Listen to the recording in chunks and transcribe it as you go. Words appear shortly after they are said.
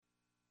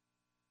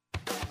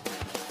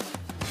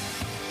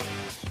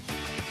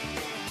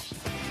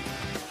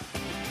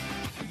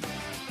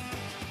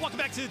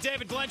Back to the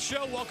David Glenn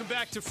Show. Welcome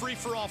back to Free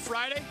for All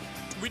Friday.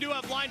 We do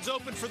have lines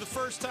open for the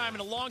first time in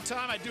a long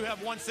time. I do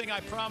have one thing I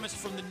promised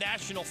from the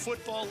National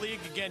Football League.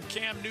 Again,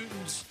 Cam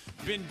Newton's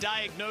been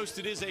diagnosed.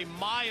 It is a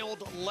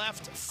mild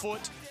left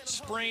foot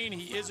sprain.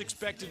 He is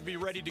expected to be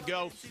ready to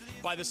go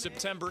by the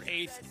September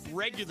 8th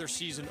regular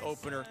season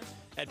opener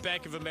at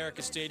Bank of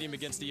America Stadium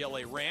against the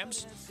LA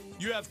Rams.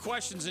 You have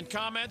questions and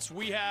comments.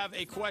 We have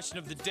a question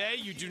of the day.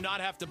 You do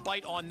not have to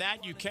bite on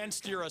that. You can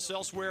steer us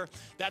elsewhere.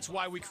 That's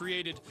why we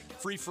created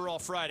Free for All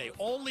Friday.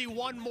 Only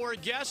one more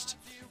guest.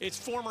 It's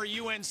former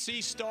UNC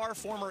star,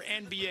 former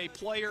NBA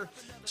player,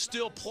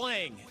 still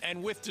playing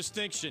and with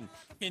distinction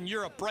in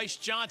Europe. Bryce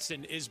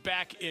Johnson is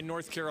back in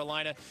North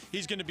Carolina.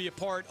 He's going to be a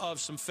part of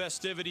some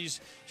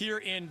festivities here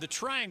in the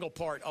Triangle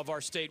part of our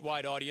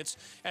statewide audience.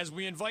 As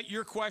we invite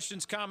your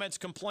questions, comments,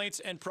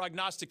 complaints, and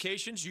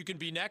prognostications, you can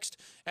be next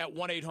at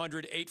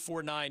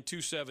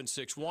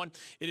 1-800-849-2761.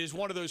 It is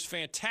one of those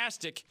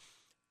fantastic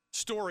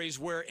stories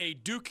where a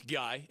Duke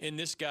guy, in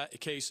this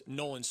case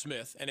Nolan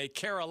Smith, and a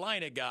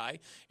Carolina guy,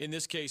 in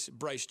this case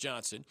Bryce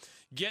Johnson,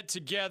 get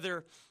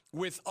together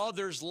with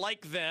others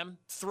like them,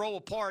 throw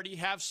a party,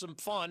 have some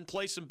fun,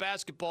 play some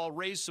basketball,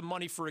 raise some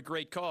money for a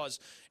great cause.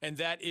 And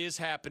that is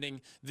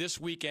happening this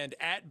weekend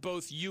at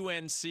both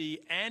UNC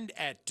and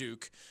at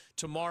Duke.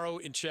 Tomorrow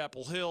in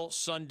Chapel Hill,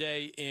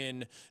 Sunday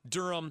in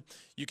Durham.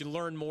 You can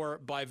learn more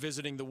by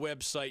visiting the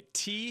website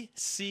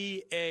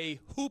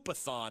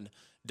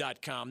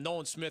tcahoopathon.com.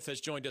 Nolan Smith has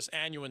joined us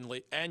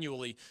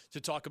annually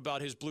to talk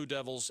about his Blue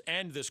Devils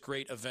and this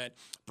great event.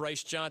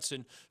 Bryce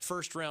Johnson,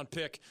 first-round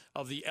pick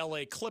of the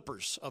L.A.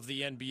 Clippers of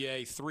the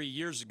NBA 3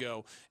 years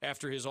ago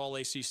after his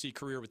All-ACC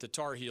career with the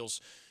Tar Heels.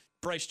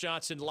 Bryce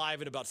Johnson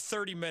live in about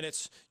 30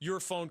 minutes. Your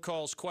phone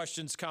calls,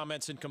 questions,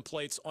 comments, and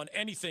complaints on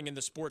anything in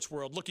the sports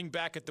world, looking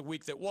back at the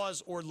week that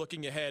was or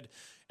looking ahead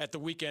at the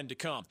weekend to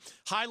come.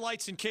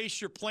 Highlights in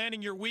case you're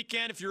planning your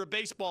weekend. If you're a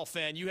baseball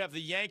fan, you have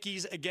the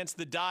Yankees against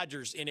the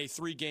Dodgers in a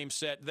 3-game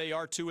set. They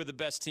are two of the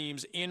best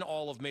teams in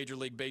all of Major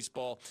League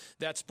Baseball.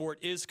 That sport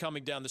is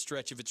coming down the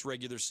stretch of its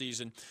regular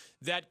season.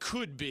 That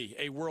could be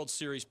a World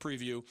Series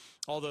preview,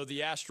 although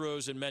the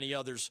Astros and many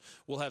others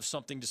will have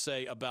something to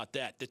say about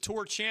that. The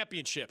Tour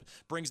Championship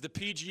brings the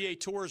PGA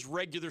Tour's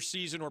regular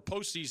season, or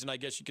postseason, I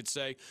guess you could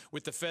say,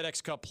 with the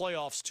FedEx Cup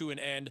playoffs to an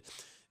end.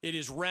 It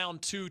is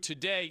round 2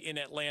 today in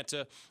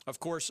Atlanta.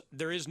 Of course,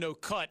 there is no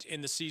cut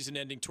in the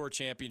season-ending Tour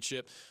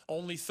Championship.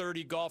 Only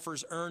 30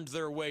 golfers earned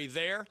their way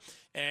there,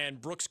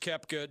 and Brooks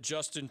Koepka,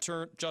 Justin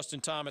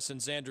Thomas, and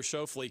Xander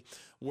Schauffele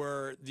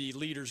were the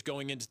leaders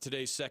going into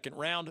today's second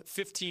round.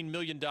 $15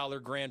 million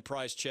grand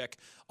prize check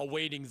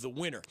awaiting the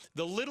winner.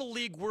 The Little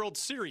League World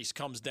Series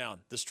comes down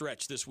the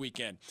stretch this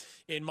weekend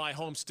in my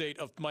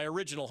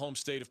original home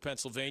state of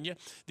Pennsylvania.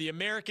 The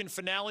American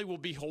finale will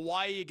be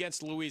Hawaii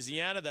against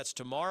Louisiana. That's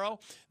tomorrow.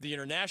 The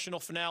international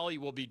finale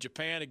will be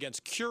Japan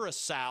against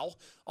Curacao,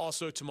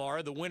 also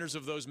tomorrow. The winners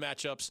of those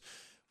matchups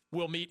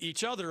will meet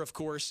each other, of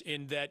course,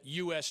 in that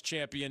U.S.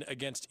 champion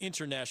against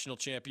international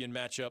champion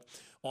matchup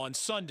on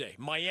Sunday.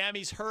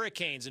 Miami's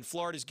Hurricanes and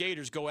Florida's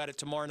Gators go at it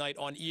tomorrow night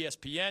on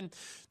ESPN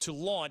to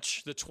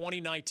launch the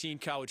 2019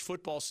 college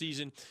football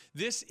season.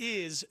 This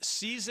is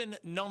season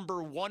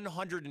number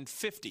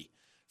 150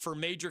 for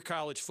major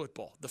college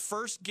football. The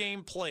first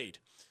game played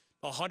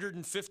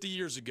 150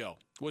 years ago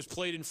was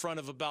played in front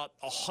of about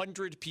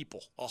 100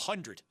 people,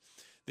 100.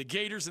 The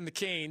Gators and the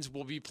Canes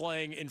will be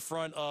playing in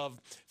front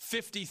of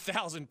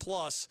 50,000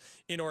 plus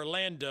in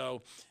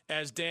Orlando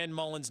as Dan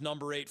Mullen's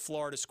number 8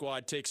 Florida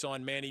squad takes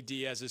on Manny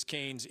Diaz's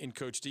Canes in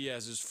Coach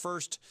Diaz's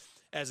first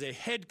as a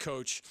head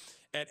coach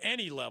at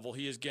any level.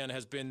 He, again,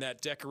 has been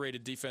that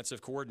decorated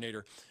defensive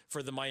coordinator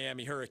for the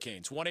Miami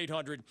Hurricanes.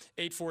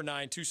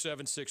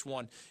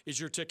 1-800-849-2761 is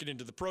your ticket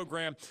into the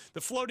program.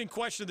 The floating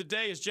question of the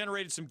day has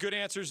generated some good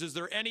answers. Is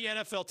there any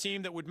NFL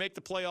team that would make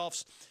the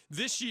playoffs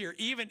this year,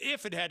 even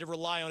if it had to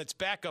rely on its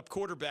backup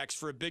quarterbacks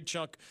for a big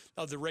chunk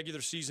of the regular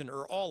season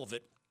or all of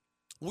it?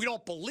 We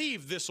don't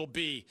believe this will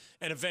be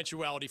an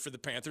eventuality for the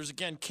Panthers.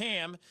 Again,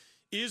 Cam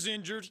is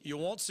injured. You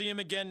won't see him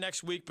again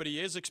next week, but he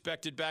is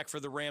expected back for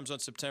the Rams on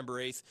September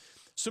 8th.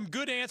 Some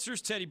good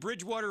answers. Teddy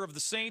Bridgewater of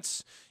the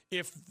Saints.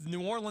 If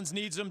New Orleans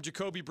needs him,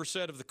 Jacoby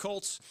Brissett of the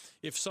Colts.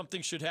 If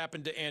something should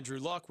happen to Andrew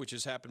Luck, which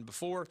has happened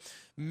before,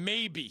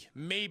 maybe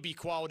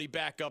quality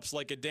backups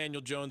like a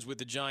Daniel Jones with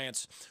the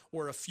Giants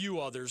or a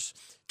few others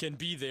can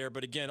be there.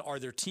 But again, are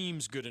their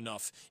teams good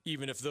enough,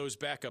 even if those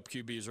backup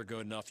QBs are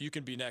good enough? You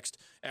can be next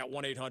at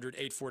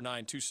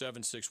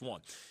 1-800-849-2761.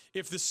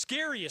 If the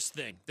scariest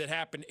thing that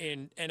happened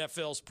in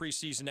NFL's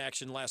preseason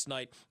action last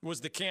night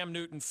was the Cam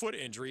Newton foot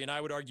injury, and I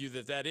would argue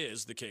that that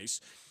is the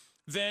case,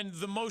 then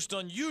the most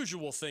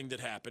unusual thing that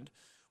happened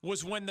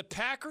was when the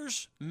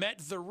Packers met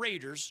the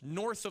Raiders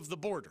north of the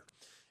border.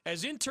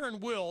 as intern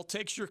Will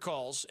takes your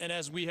calls, and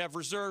as we have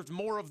reserved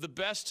more of the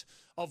best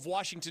of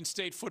Washington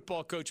State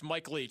football coach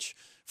Mike Leach,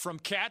 from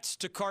cats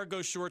to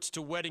cargo shorts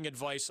to wedding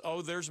advice,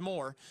 oh, there's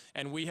more,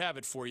 and we have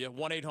it for you.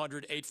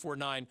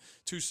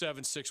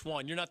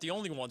 1-800-849-2761. You're not the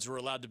only ones who are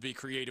allowed to be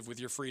creative with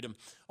your freedom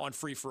on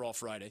Free for All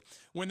Friday.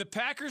 When the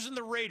Packers and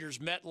the Raiders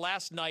met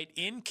last night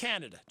in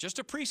Canada, just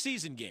a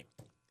preseason game,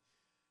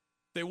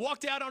 they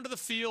walked out onto the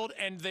field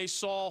and they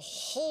saw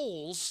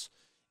holes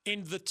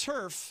in the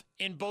turf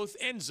in both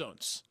end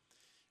zones.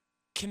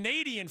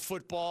 Canadian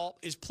football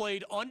is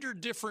played under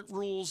different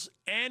rules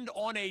and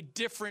on a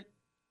different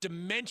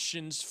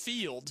dimensions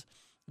field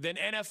than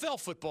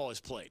NFL football is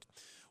played.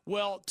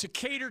 Well, to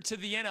cater to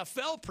the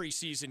NFL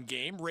preseason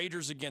game,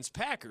 Raiders against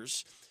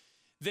Packers,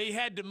 they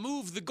had to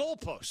move the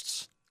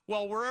goalposts.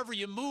 Well, wherever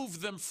you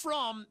moved them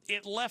from,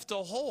 it left a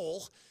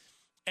hole,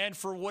 and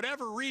for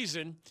whatever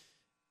reason,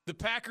 the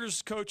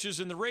Packers coaches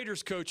and the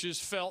Raiders coaches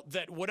felt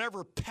that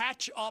whatever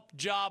patch-up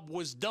job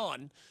was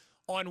done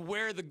on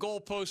where the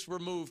goalposts were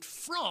moved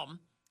from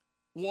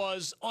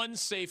was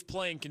unsafe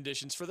playing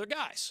conditions for their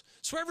guys.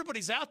 So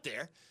everybody's out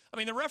there. I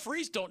mean, the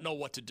referees don't know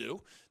what to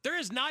do. There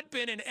has not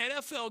been an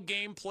NFL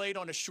game played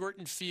on a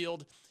shortened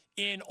field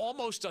in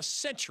almost a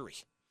century.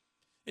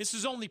 This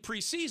is only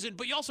preseason,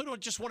 but you also don't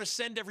just want to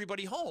send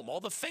everybody home. All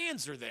the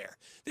fans are there.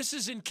 This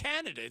is in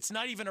Canada. It's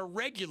not even a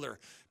regular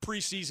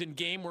preseason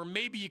game where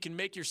maybe you can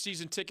make your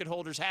season ticket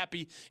holders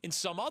happy in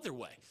some other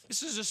way.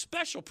 This is a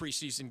special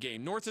preseason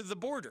game north of the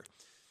border.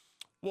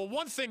 Well,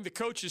 one thing the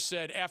coaches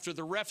said after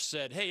the refs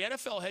said, hey,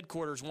 NFL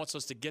headquarters wants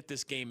us to get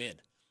this game in.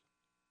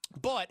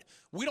 But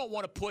we don't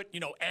want to put,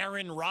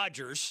 Aaron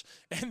Rodgers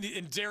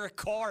and Derek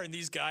Carr and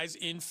these guys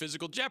in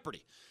physical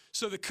jeopardy.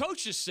 So the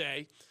coaches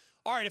say,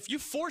 all right, if you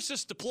force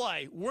us to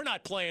play, we're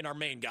not playing our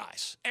main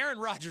guys. Aaron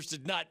Rodgers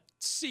did not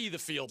see the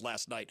field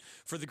last night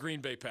for the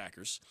Green Bay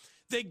Packers.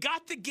 They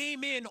got the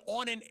game in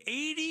on an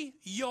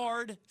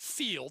 80-yard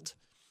field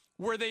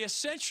where they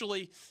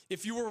essentially,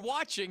 if you were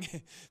watching,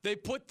 they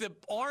put the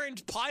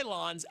orange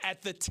pylons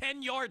at the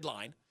 10-yard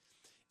line,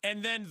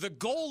 and then the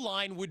goal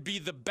line would be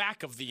the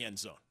back of the end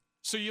zone.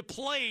 So you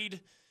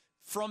played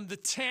from the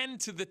 10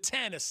 to the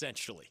 10,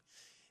 essentially.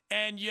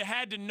 And you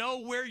had to know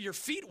where your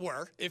feet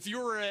were. If you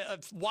were a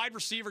wide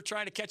receiver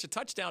trying to catch a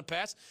touchdown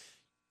pass,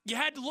 you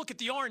had to look at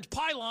the orange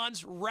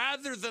pylons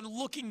rather than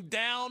looking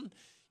down.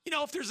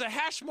 If there's a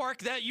hash mark,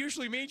 that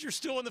usually means you're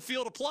still in the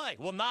field of play.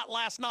 Well, not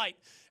last night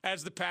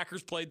as the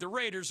Packers played the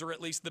Raiders, or at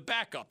least the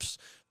backups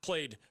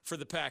played for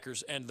the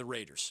Packers and the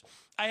Raiders.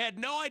 I had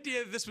no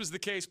idea this was the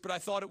case, but I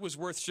thought it was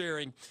worth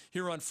sharing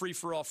here on Free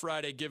for All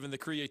Friday, given the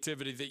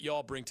creativity that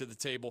y'all bring to the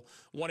table.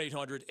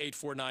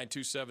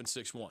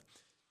 1-800-849-2761.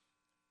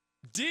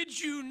 Did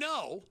you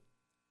know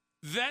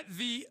that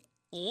the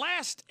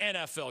last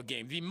NFL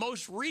game, the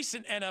most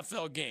recent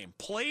NFL game,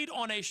 played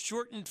on a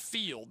shortened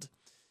field,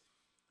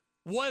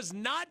 was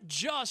not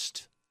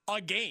just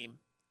a game,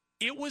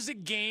 it was a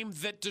game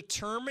that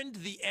determined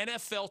the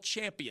NFL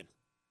champion.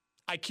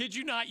 I kid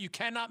you not, you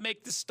cannot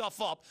make this stuff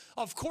up.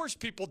 Of course,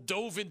 people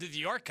dove into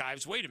the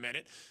archives. Wait a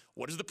minute,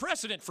 what is the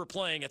precedent for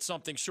playing at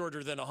something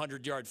shorter than a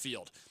 100-yard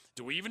field?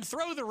 Do we even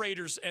throw the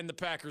Raiders and the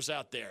Packers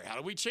out there? How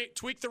do we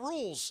tweak the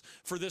rules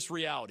for this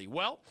reality?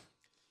 Well,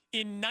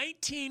 in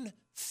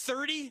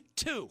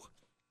 1932,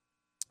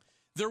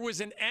 there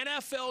was an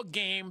NFL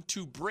game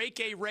to break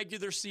a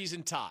regular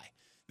season tie.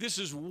 This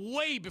is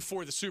way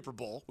before the Super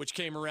Bowl, which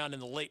came around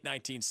in the late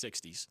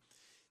 1960s.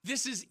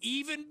 This is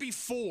even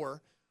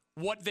before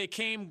what they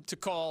came to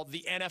call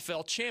the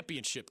NFL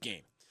championship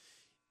game.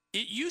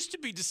 It used to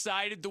be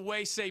decided the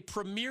way, say,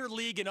 Premier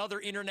League and other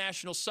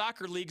international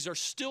soccer leagues are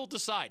still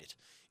decided.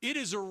 It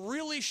is a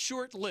really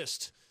short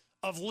list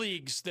of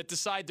leagues that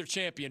decide their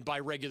champion by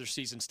regular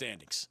season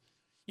standings.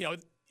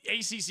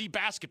 ACC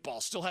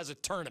basketball still has a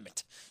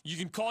tournament. You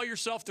can call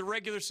yourself the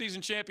regular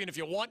season champion if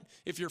you want,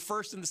 if you're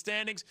first in the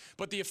standings,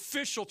 but the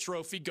official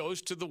trophy goes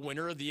to the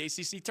winner of the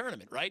ACC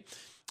tournament, right?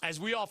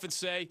 As we often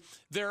say,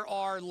 there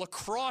are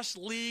lacrosse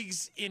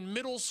leagues in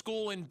middle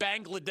school in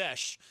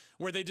Bangladesh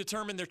where they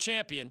determine their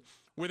champion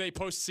with a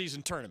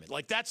postseason tournament.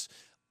 Like, that's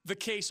the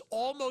case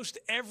almost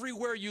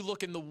everywhere you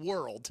look in the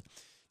world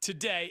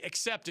today,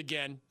 except,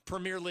 again,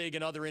 Premier League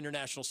and other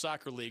international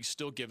soccer leagues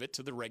still give it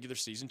to the regular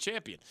season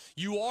champion.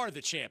 You are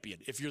the champion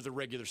if you're the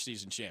regular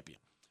season champion.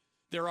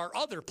 There are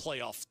other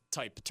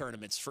playoff-type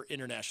tournaments for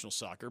international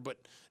soccer, but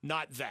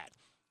not that.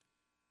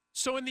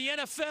 So in the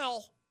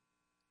NFL,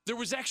 there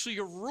was actually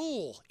a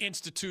rule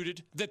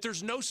instituted that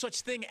there's no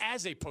such thing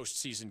as a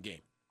postseason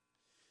game.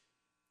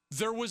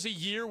 There was a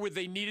year where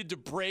they needed to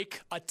break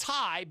a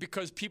tie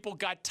because people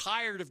got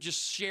tired of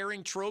just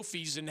sharing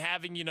trophies and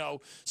having,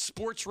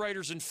 sports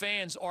writers and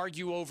fans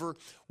argue over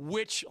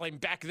which,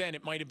 back then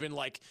it might have been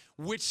like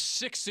which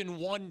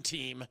 6-1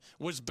 team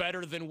was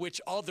better than which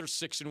other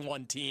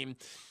 6-1 team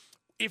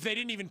if they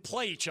didn't even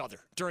play each other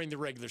during the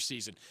regular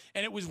season.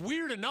 And it was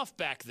weird enough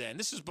back then.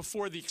 This is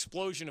before the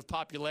explosion of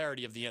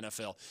popularity of the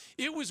NFL.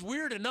 It was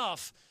weird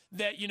enough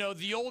that,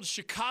 the old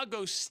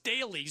Chicago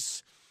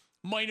Staleys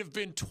might have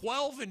been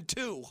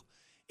 12-2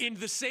 in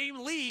the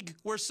same league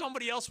where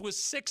somebody else was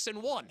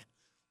 6-1.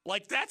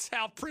 Like, that's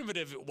how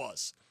primitive it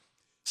was.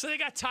 So they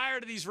got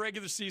tired of these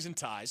regular season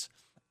ties.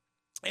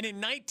 And in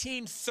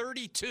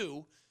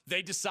 1932,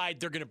 they decide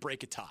they're going to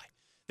break a tie.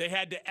 They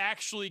had to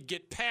actually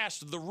get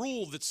past the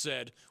rule that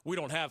said we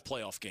don't have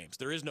playoff games.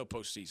 There is no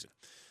postseason.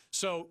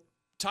 So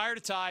tired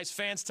of ties,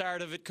 fans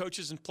tired of it,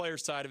 coaches and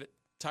players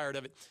tired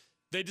of it.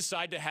 They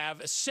decide to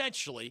have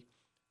essentially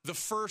the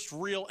first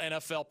real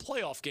NFL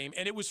playoff game,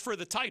 and it was for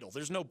the title.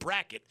 There's no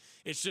bracket.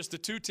 It's just the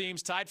two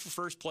teams tied for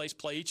first place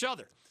play each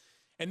other.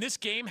 And this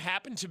game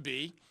happened to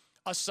be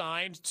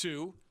assigned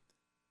to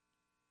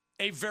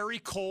a very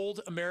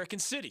cold American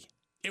city.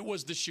 It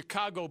was the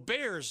Chicago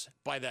Bears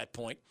by that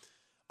point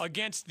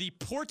against the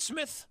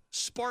Portsmouth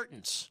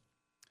Spartans.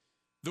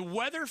 The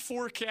weather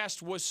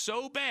forecast was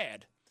so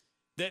bad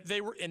that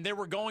they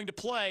were going to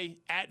play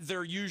at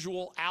their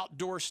usual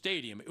outdoor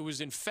stadium. It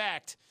was, in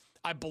fact,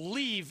 I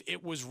believe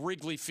it was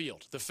Wrigley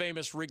Field, the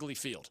famous Wrigley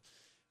Field,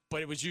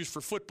 but it was used for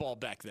football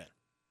back then.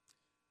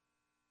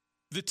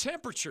 The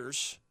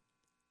temperatures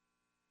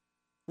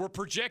were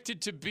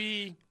projected to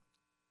be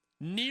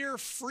near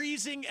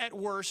freezing at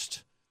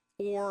worst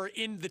or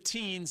in the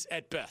teens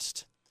at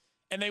best.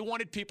 And they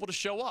wanted people to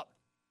show up.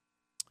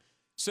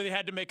 So they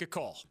had to make a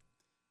call.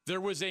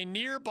 There was a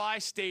nearby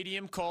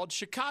stadium called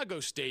Chicago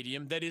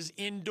Stadium that is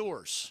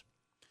indoors.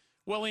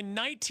 Well, in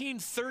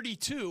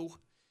 1932,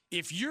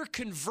 if you're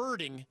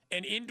converting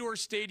an indoor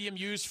stadium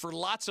used for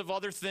lots of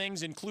other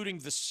things, including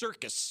the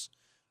circus,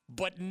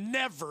 but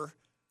never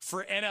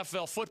for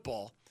NFL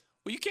football,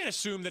 well, you can't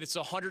assume that it's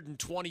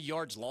 120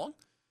 yards long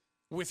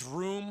with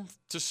room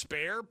to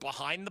spare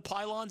behind the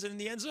pylons and in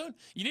the end zone.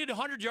 You need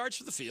 100 yards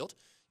for the field.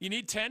 You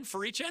need 10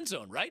 for each end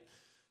zone, right?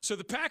 So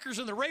the Packers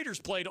and the Raiders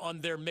played on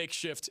their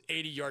makeshift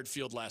 80-yard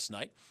field last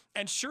night.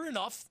 And sure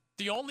enough,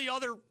 the only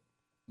other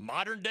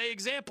modern-day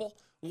example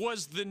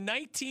was the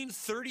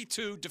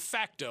 1932 de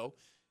facto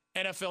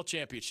NFL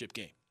championship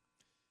game.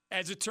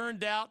 As it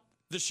turned out,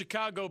 the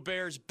Chicago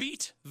Bears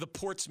beat the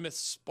Portsmouth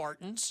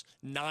Spartans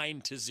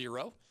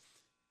 9-0.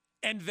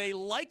 And they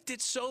liked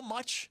it so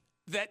much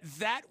that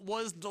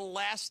was the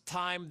last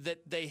time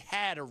that they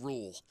had a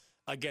rule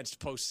against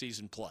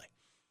postseason play.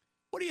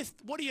 What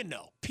do you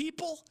know?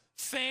 People,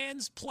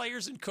 fans,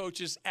 players, and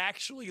coaches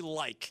actually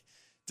like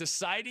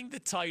deciding the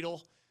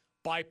title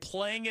by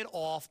playing it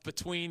off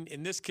between,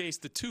 in this case,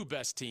 the two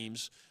best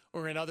teams,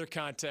 or in other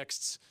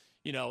contexts,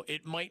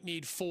 it might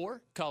need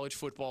 4, college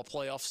football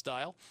playoff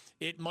style.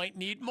 It might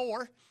need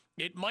more.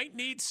 It might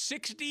need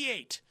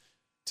 68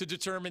 to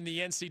determine the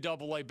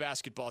NCAA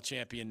basketball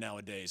champion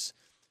nowadays.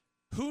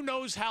 Who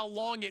knows how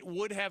long it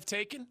would have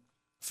taken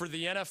for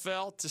the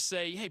NFL to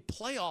say, hey,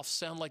 playoffs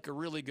sound like a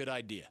really good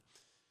idea.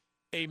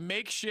 A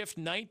makeshift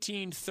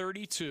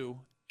 1932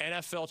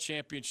 NFL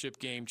championship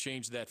game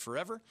changed that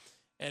forever,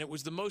 and it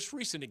was the most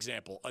recent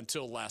example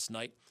until last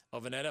night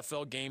of an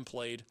NFL game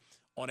played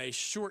on a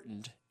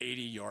shortened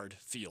 80-yard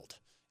field.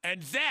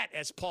 And that,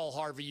 as Paul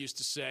Harvey used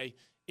to say,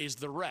 is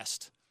the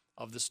rest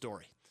of the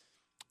story.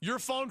 Your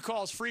phone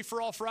calls free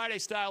for all Friday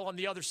style on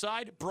the other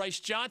side. Bryce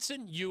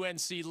Johnson,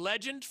 UNC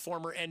legend,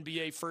 former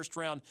NBA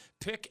first-round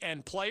pick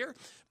and player.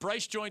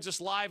 Bryce joins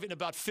us live in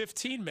about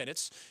 15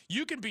 minutes.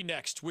 You can be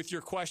next with your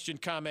question,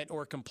 comment,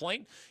 or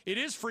complaint. It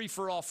is free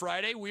for all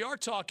Friday. We are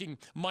talking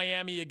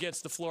Miami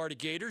against the Florida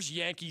Gators,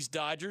 Yankees,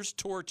 Dodgers,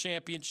 Tour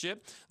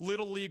Championship,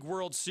 Little League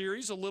World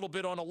Series, a little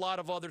bit on a lot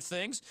of other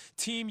things.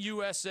 Team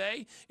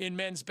USA in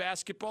men's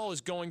basketball is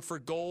going for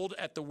gold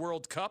at the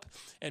World Cup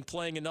and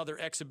playing another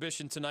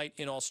exhibition tonight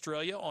in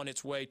Australia on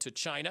its way to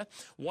China.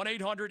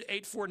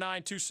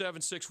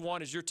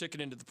 1-800-849-2761 is your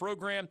ticket into the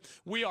program.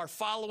 We are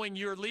following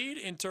your lead.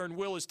 Intern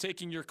Will is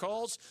taking your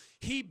calls.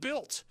 He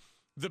built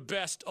the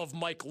best of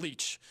Mike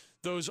Leach,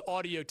 those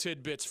audio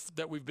tidbits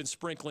that we've been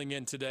sprinkling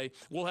in today.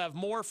 We'll have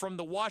more from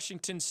the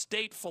Washington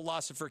State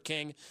philosopher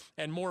king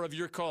and more of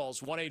your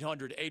calls.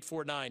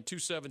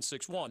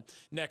 1-800-849-2761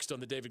 next on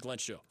The David Glenn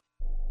Show.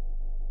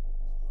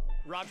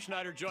 Rob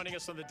Schneider joining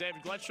us on The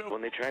David Glenn Show.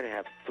 When they try to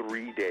have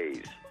 3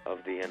 days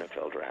of the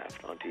NFL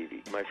draft on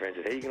TV, my friend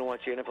said, hey, you going to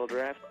watch the NFL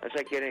draft? That's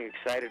like getting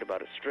excited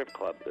about a strip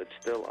club that's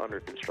still under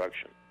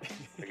construction.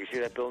 Like, you see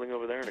that building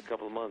over there in a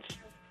couple of months?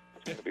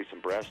 There's going to be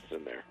some breasts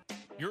in there.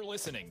 You're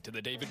listening to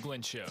The David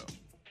Glenn Show.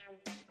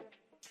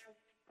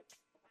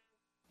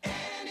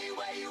 Any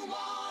way you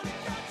want it,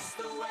 that's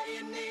the way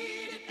you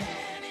need it.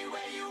 Any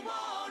way you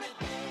want it.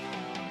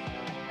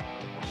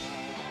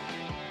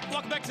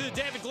 Welcome back to the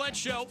David Glenn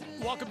Show.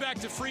 Welcome back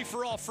to Free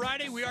for All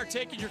Friday. We are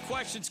taking your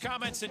questions,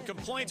 comments, and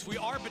complaints. We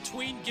are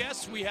between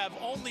guests. We have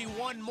only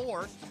one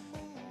more.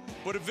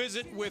 But a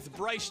visit with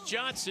Bryce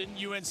Johnson,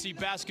 UNC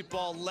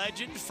basketball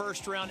legend,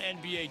 first-round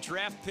NBA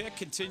draft pick,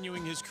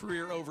 continuing his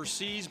career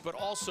overseas, but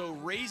also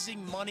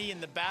raising money in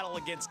the battle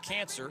against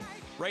cancer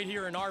right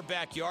here in our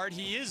backyard.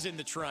 He is in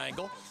the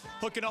Triangle,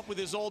 hooking up with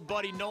his old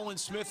buddy Nolan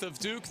Smith of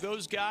Duke.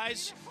 Those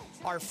guys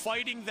are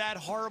fighting that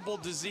horrible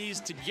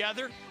disease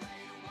together.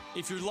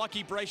 If you're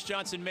lucky, Bryce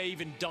Johnson may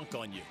even dunk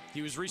on you.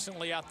 He was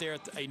recently out there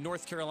at a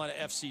North Carolina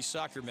FC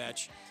soccer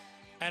match.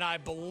 And I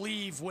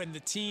believe when the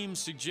team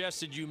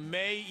suggested you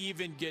may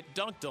even get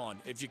dunked on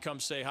if you come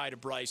say hi to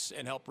Bryce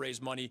and help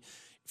raise money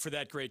for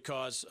that great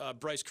cause,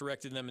 Bryce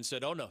corrected them and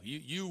said, oh, no,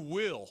 you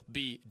will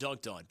be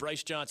dunked on.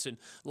 Bryce Johnson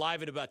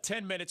live in about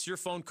 10 minutes. Your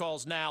phone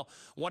calls now,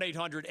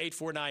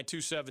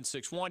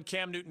 1-800-849-2761.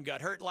 Cam Newton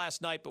got hurt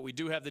last night, but we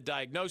do have the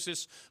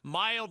diagnosis.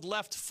 Mild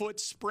left foot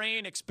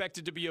sprain,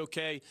 expected to be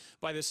okay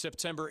by the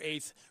September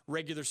 8th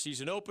regular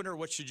season opener.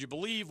 What should you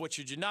believe? What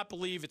should you not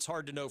believe? It's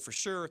hard to know for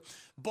sure,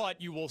 but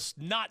you will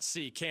not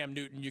see Cam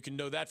Newton. You can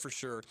know that for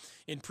sure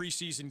in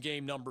preseason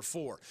game number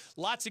 4.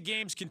 Lots of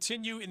games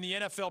continue in the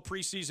NFL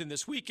preseason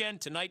this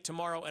weekend, tonight,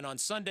 tomorrow, and on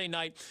Sunday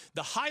night.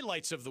 The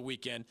highlights of the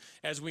weekend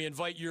as we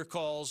invite your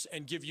calls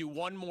and give you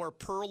one more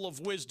pearl of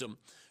wisdom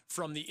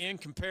from the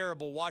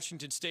incomparable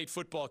Washington State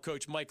football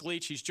coach, Mike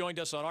Leach. He's joined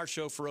us on our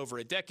show for over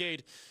a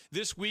decade.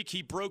 This week,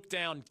 he broke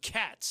down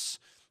cats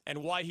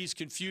and why he's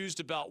confused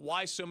about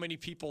why so many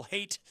people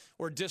hate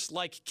or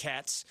dislike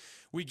cats.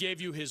 We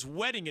gave you his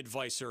wedding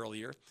advice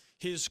earlier,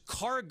 his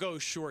cargo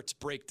shorts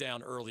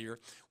breakdown earlier.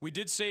 We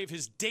did save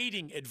his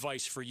dating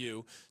advice for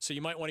you, so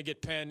you might want to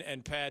get pen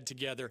and pad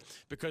together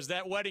because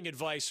that wedding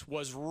advice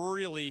was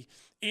really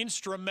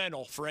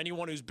instrumental for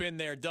anyone who's been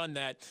there, done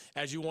that,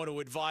 as you want to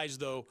advise,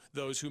 though,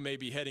 those who may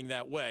be heading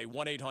that way.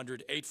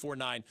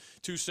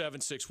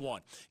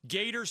 1-800-849-2761.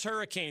 Gators,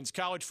 Hurricanes,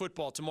 college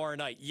football tomorrow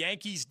night.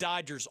 Yankees,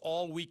 Dodgers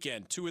all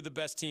weekend, 2 of the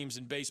best teams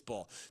in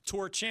baseball.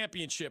 Tour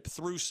championship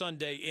through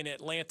Sunday in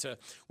Atlanta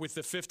with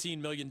the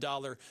 $15 million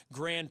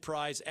grand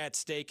prize at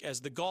stake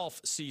as the golf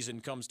season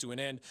comes to an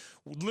end.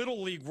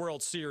 Little League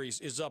World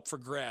Series is up for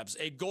grabs.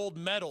 A gold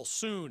medal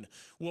soon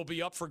will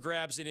be up for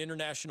grabs in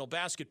international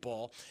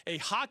basketball. A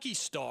hockey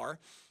star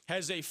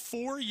has a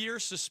 4-year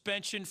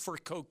suspension for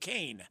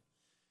cocaine,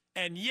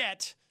 and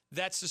yet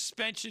that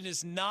suspension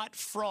is not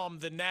from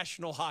the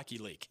National Hockey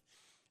League.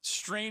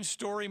 Strange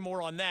story,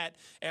 more on that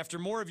after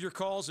more of your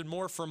calls and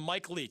more from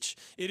Mike Leach.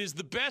 It is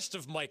the best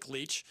of Mike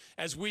Leach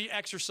as we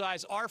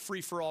exercise our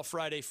free-for-all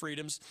Friday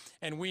freedoms,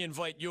 and we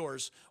invite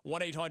yours,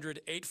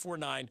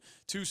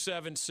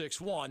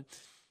 1-800-849-2761.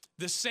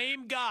 The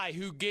same guy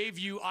who gave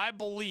you, I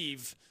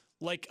believe,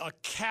 like a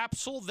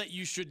capsule that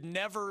you should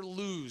never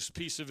lose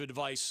piece of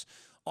advice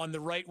on the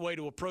right way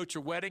to approach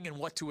a wedding and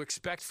what to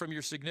expect from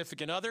your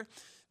significant other.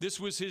 This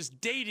was his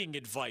dating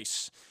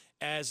advice,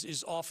 as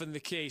is often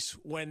the case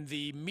when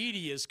the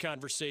media's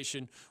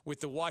conversation with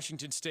the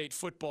Washington State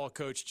football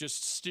coach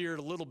just steered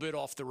a little bit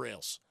off the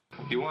rails.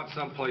 You want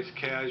someplace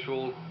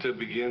casual to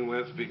begin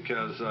with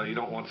because you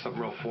don't want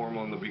something real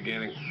formal in the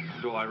beginning.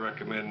 So I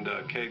recommend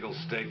Kegel's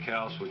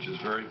Steakhouse, which is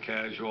very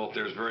casual.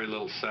 There's very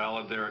little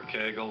salad there at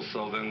Kegel's,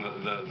 so then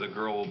the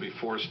girl will be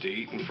forced to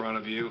eat in front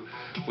of you,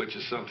 which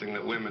is something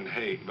that women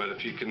hate. But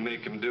if you can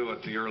make them do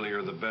it, the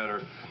earlier the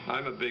better.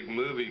 I'm a big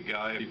movie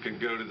guy. You can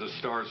go to the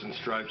Stars and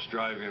Stripes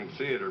Drive-In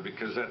Theater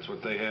because that's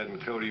what they had in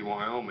Cody,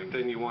 Wyoming.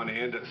 Then you want to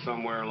end it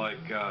somewhere like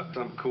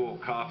some cool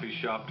coffee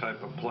shop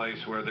type of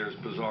place where there's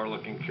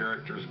bizarre-looking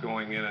characters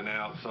going in and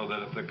out so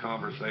that if the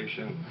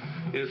conversation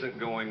isn't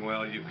going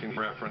well, you can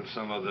reference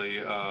some of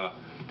the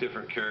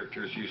different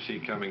characters you see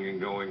coming and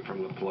going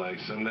from the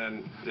place. And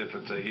then if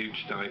it's a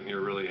huge night and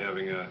you're really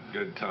having a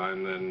good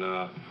time, then,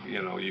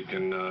 you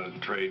can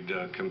trade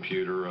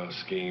computer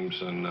schemes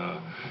and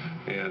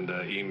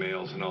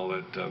emails and all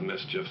that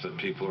mischief that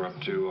people are up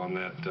to on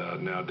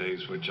that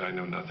nowadays, which I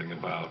know nothing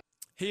about.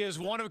 He is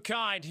one of a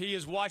kind. He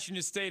is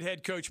Washington State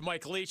head coach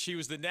Mike Leach. He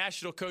was the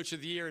National Coach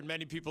of the Year in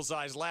many people's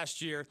eyes last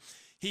year.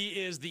 He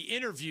is the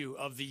interview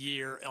of the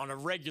year on a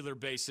regular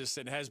basis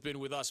and has been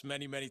with us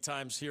many, many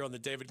times here on the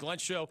David Glenn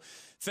Show.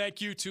 Thank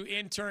you to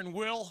intern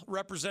Will,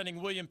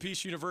 representing William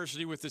Peace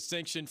University with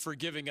distinction, for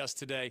giving us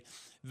today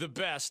the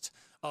best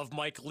of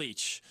Mike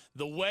Leach.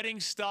 The wedding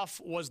stuff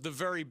was the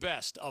very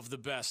best of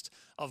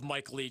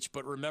Mike Leach,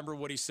 but remember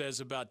what he says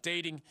about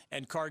dating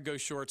and cargo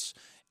shorts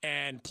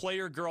and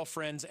player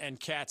girlfriends and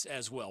cats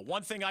as well.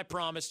 One thing I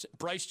promised,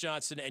 Bryce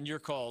Johnson and your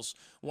calls,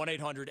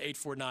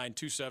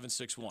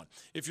 1-800-849-2761.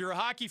 If you're a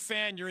hockey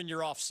fan, you're in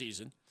your off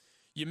season.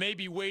 You may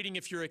be waiting,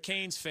 if you're a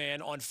Canes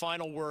fan, on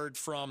final word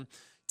from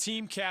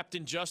team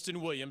captain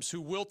Justin Williams, who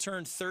will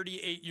turn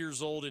 38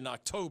 years old in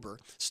October.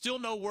 Still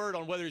no word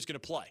on whether he's going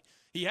to play.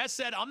 He has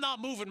said, I'm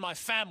not moving my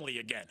family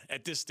again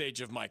at this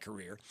stage of my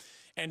career.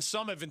 And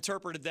some have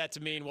interpreted that to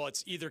mean, well,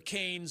 it's either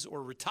Canes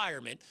or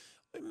retirement.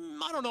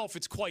 I don't know if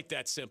it's quite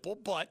that simple,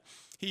 but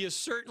he is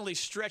certainly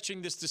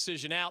stretching this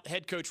decision out.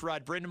 Head coach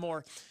Rod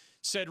Brind'Amour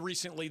said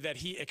recently that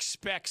he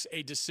expects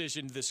a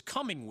decision this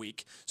coming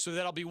week, so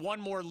that'll be one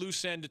more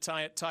loose end to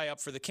tie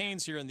up for the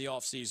Canes here in the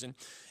offseason,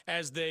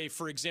 as they,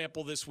 for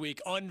example, this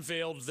week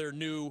unveiled their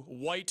new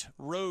white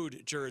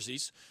road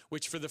jerseys,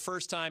 which for the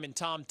first time in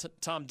Tom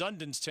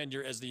Dundon's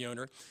tenure as the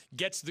owner,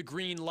 gets the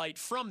green light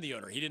from the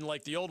owner. He didn't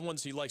like the old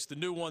ones. He likes the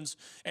new ones,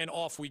 and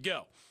off we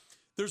go.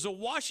 There's a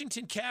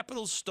Washington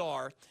Capitals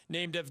star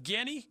named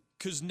Evgeny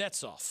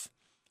Kuznetsov.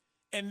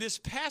 And this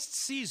past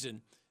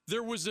season,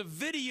 there was a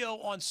video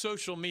on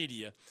social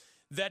media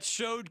that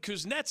showed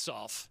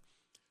Kuznetsov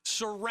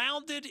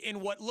surrounded in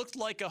what looked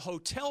like a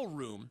hotel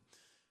room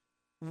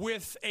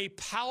with a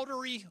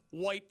powdery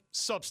white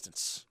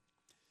substance.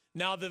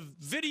 Now, the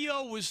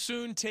video was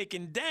soon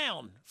taken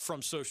down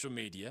from social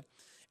media,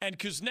 and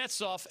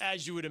Kuznetsov,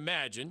 as you would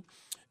imagine,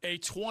 a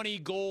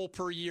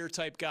 20-goal-per-year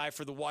type guy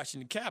for the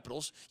Washington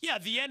Capitals. Yeah,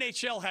 the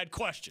NHL had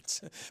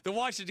questions. The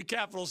Washington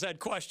Capitals had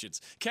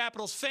questions.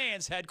 Capitals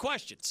fans had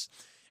questions.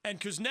 And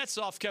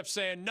Kuznetsov kept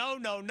saying,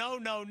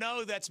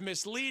 no, that's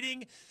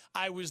misleading.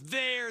 I was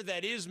there.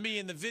 That is me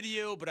in the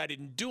video, but I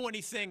didn't do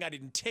anything. I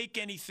didn't take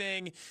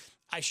anything.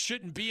 I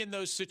shouldn't be in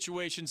those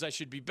situations. I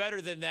should be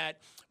better than that.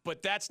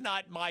 But that's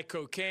not my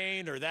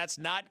cocaine, or that's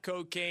not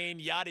cocaine,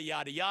 yada,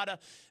 yada, yada.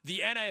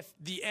 The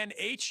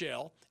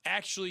NHL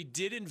actually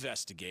did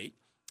investigate.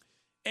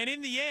 And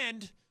in the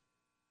end,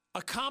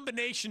 a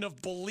combination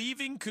of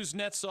believing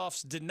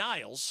Kuznetsov's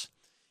denials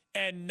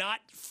and not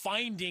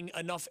finding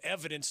enough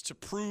evidence to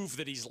prove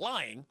that he's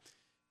lying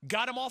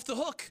got him off the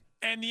hook.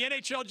 And the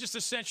NHL just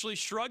essentially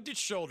shrugged its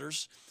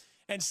shoulders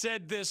and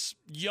said this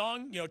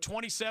young,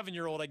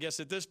 27-year-old, I guess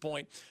at this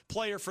point,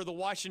 player for the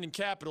Washington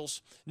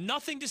Capitals,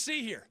 nothing to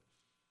see here.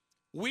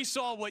 We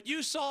saw what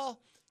you saw.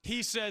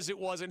 He says it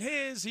wasn't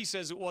his. He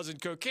says it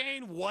wasn't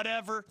cocaine,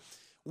 whatever.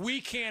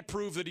 We can't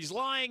prove that he's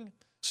lying,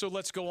 so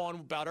let's go on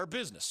about our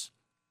business.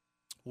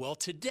 Well,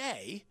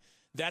 today,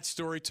 that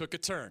story took a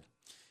turn.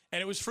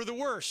 And it was for the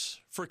worse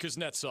for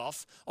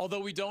Kuznetsov,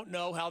 although we don't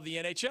know how the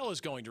NHL is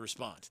going to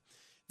respond.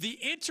 The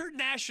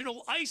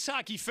International Ice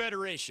Hockey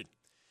Federation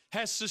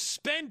has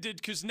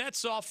suspended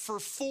Kuznetsov for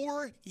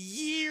 4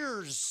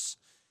 years.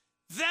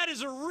 That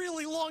is a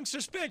really long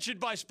suspension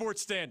by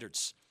sports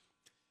standards.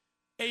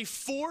 A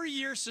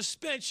 4-year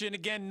suspension,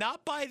 again,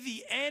 not by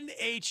the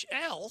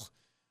NHL,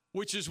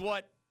 which is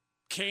what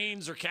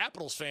Canes or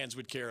Capitals fans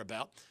would care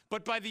about,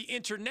 but by the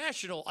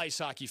International Ice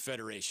Hockey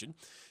Federation.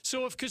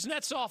 So if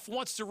Kuznetsov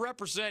wants to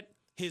represent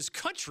his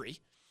country,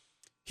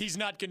 he's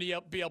not going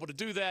to be able to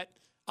do that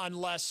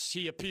unless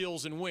he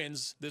appeals and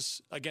wins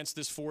this against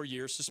this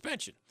 4-year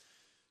suspension.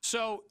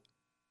 So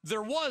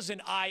there was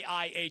an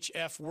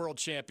IIHF World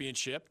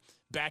Championship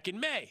back in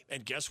May.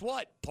 And guess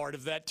what? Part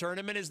of that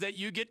tournament is that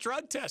you get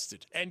drug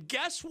tested. And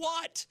guess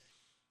what?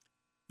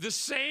 The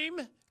same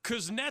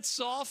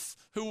Kuznetsov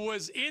who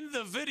was in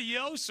the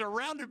video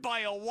surrounded by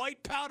a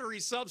white powdery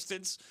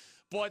substance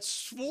but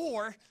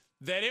swore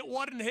that it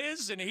wasn't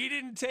his and he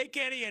didn't take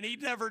any and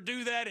he'd never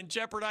do that and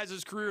jeopardize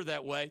his career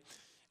that way.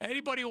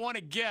 Anybody want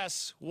to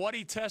guess what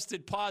he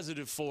tested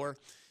positive for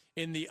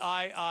in the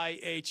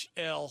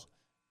IIHL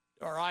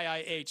or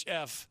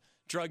IIHF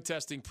drug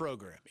testing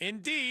program?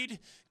 Indeed,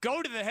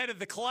 go to the head of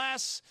the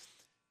class.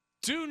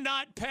 Do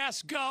not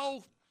pass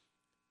go.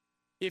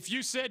 If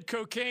you said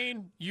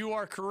cocaine, you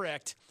are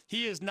correct.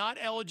 He is not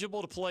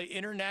eligible to play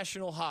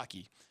international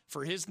hockey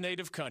for his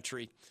native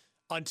country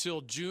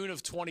until June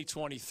of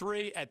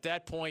 2023. At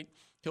that point,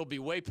 he'll be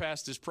way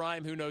past his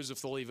prime. Who knows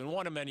if they'll even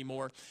want him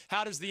anymore?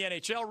 How does the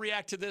NHL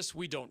react to this?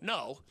 We don't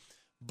know.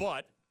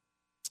 But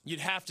you'd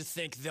have to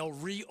think they'll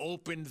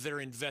reopen their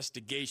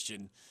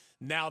investigation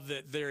now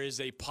that there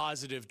is a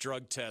positive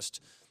drug test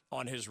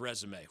on his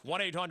resume.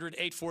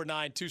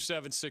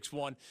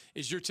 1-800-849-2761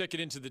 is your ticket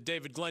into the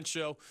David Glenn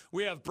Show.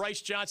 We have Bryce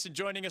Johnson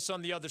joining us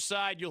on the other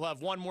side. You'll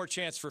have one more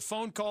chance for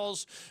phone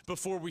calls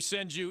before we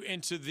send you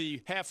into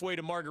the halfway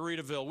to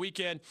Margaritaville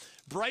weekend.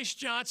 Bryce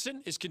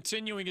Johnson is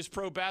continuing his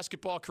pro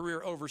basketball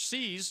career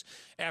overseas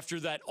after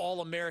that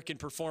All-American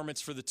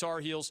performance for the Tar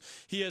Heels.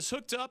 He has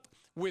hooked up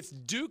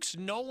with Duke's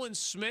Nolan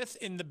Smith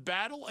in the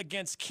battle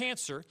against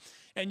cancer.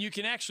 And you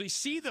can actually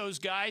see those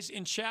guys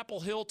in Chapel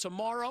Hill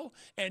tomorrow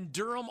and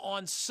Durham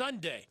on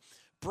Sunday.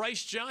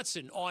 Bryce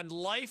Johnson on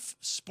life,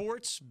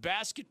 sports,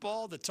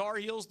 basketball, the Tar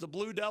Heels, the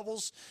Blue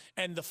Devils,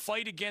 and the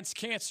fight against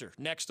cancer.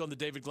 Next on the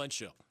David Glenn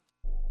Show.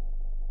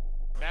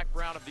 Mac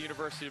Brown of the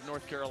University of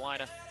North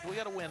Carolina. We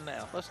got to win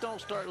now. Let's don't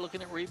start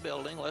looking at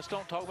rebuilding. Let's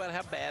don't talk about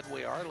how bad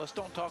we are. Let's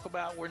don't talk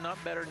about we're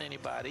not better than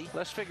anybody.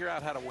 Let's figure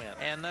out how to win.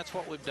 And that's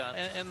what we've done.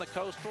 And the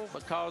Coastal,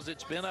 because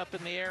it's been up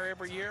in the air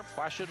every year,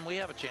 why shouldn't we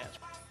have a chance?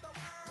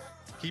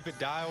 Keep it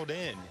dialed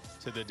in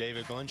to the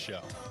David Glenn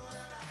Show.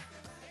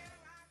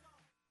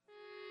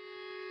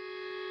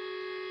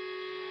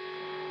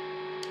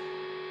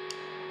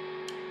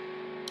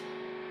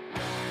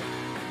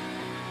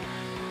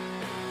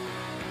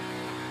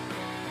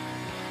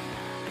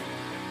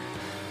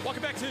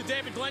 Welcome back to the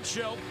David Glenn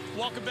Show.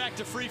 Welcome back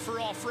to Free for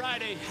All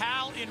Friday.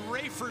 Hal in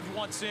Rayford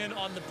wants in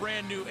on the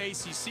brand new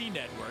ACC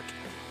network.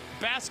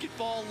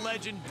 Basketball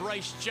legend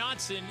Bryce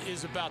Johnson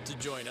is about to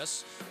join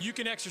us. You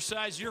can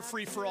exercise your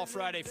Free for All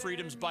Friday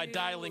freedoms by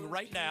dialing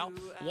right now,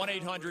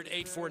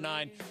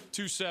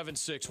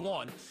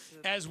 1-800-849-2761.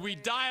 As we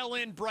dial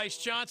in Bryce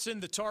Johnson,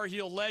 the Tar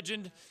Heel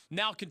legend,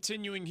 now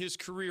continuing his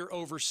career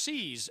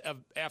overseas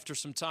after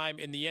some time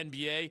in the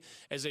NBA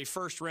as a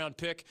first-round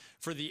pick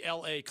for the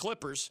LA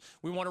Clippers.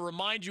 We want to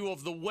remind you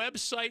of the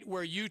website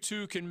where you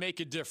too can make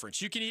a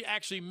difference. You can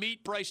actually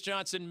meet Bryce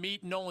Johnson,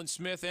 meet Nolan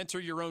Smith, enter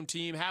your own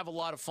team, have a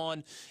lot of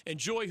fun,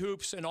 enjoy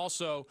hoops, and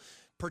also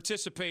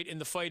participate in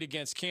the fight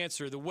against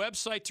cancer. The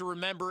website to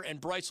remember, and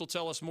Bryce will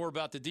tell us more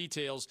about the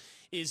details,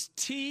 is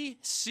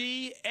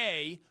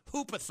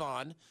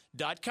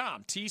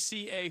tcahoopathon.com.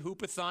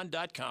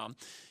 tcahoopathon.com.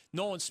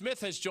 Nolan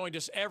Smith has joined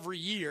us every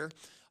year,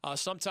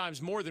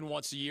 sometimes more than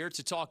once a year,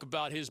 to talk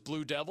about his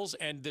Blue Devils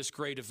and this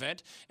great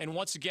event. And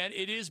once again,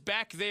 it is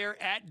back there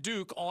at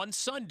Duke on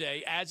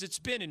Sunday, as it's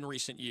been in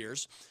recent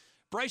years.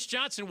 Bryce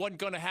Johnson wasn't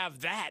going to have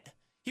that.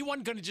 He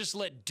wasn't going to just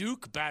let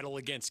Duke battle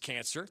against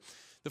cancer.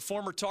 The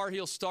former Tar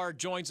Heel star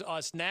joins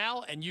us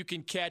now, and you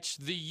can catch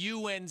the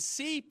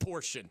UNC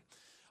portion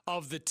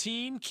of the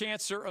Teen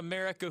Cancer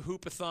America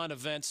Hoopathon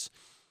events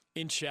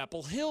in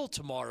Chapel Hill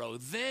tomorrow,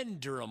 then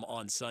Durham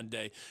on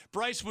Sunday.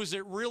 Bryce, was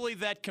it really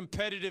that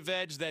competitive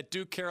edge, that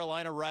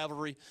Duke-Carolina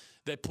rivalry,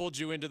 that pulled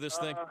you into this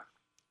thing?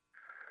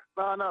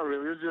 No, not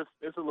really. It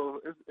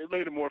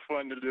made it more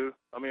fun to do.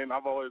 I mean,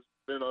 I've always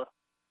been a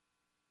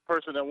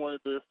person that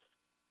wanted to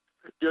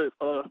be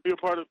a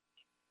part of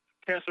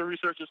cancer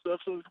research and stuff.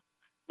 So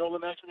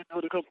Nolan actually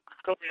did it a couple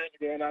years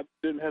ago, and I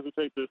didn't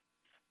hesitate to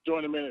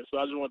join him in it. So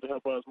I just wanted to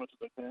help out as much as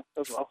I can.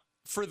 That's all.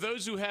 For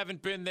those who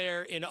haven't been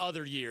there in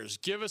other years,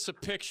 give us a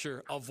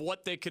picture of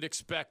what they could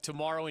expect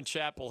tomorrow in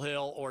Chapel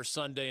Hill or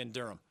Sunday in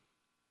Durham.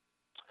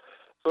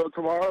 So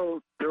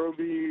tomorrow I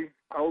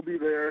will be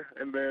there,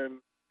 and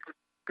then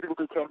people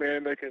can come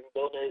in. They can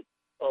donate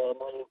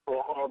money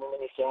for however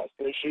many shots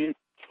they shoot.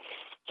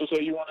 So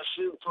say you want to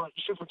shoot for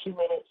 2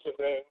 minutes, and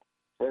then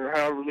for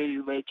however many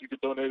you make, you can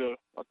donate a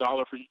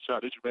 $1 for each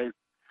shot that you make.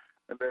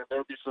 And then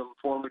there'll be some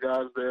former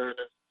guys there, and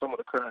then some of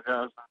the current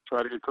guys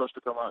try to get Coach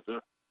to come out to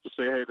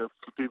say hey to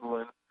people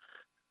and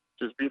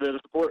just be there to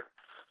support.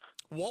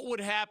 What would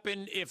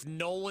happen if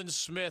Nolan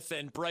Smith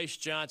and Bryce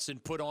Johnson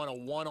put on a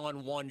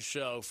one-on-one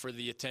show for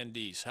the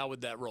attendees? How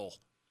would that roll?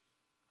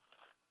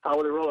 How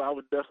would it roll? I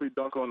would definitely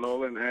dunk on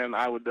Nolan, and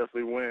I would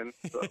definitely win.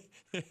 So,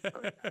 I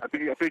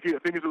think he's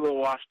a little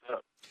washed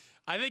up.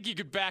 I think you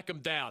could back him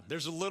down.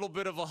 There's a little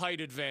bit of a height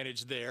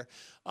advantage there.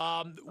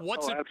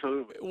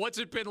 Absolutely. What's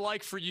it been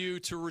like for you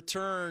to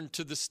return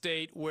to the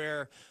state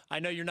where I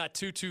know you're not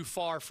too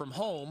far from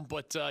home,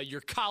 but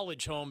your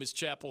college home is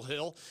Chapel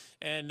Hill,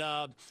 and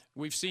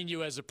we've seen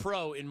you as a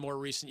pro in more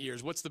recent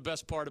years. What's the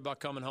best part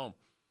about coming home?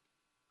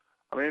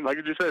 I mean, like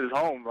you just said, it's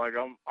home. Like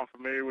I'm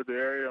familiar with the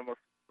area. I'm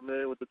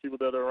familiar with the people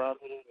that are around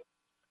here.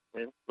 I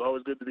mean, it's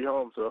always good to be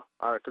home, so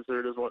I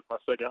consider this one my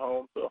second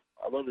home, so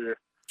I love it here.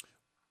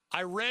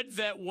 I read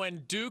that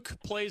when Duke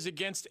plays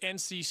against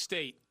NC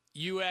State,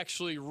 you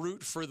actually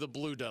root for the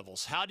Blue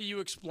Devils. How do you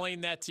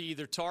explain that to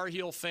either Tar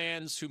Heel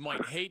fans who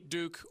might hate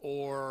Duke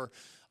or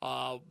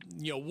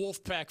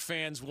Wolfpack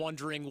fans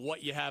wondering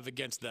what you have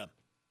against them?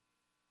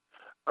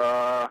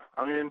 I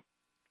mean,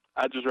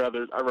 I'd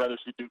rather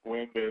see Duke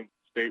win than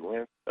State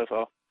win. That's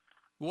all.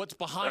 What's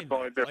behind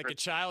that? Like a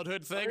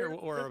childhood thing,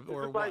 or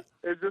what?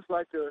 It's just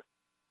like your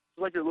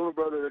little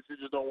brother that you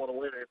just don't want to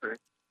win anything.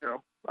 You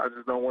know, I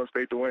just don't want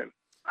State to win.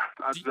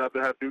 I'd just have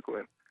to have Duke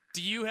win.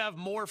 Do you have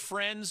more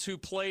friends who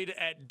played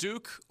at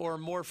Duke or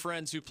more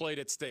friends who played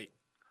at State?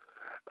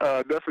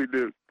 Definitely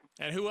Duke.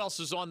 And who else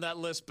is on that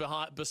list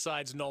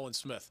besides Nolan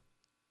Smith?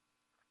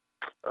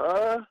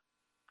 I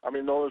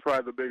mean, Nolan's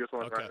probably the biggest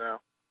one Okay. right now.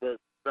 But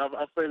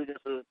I've played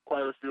against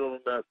quite a few of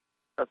them that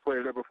I've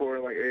played there before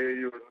in like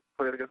AAU and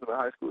played against them in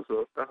high school,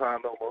 so that's how I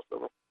know most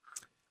of them.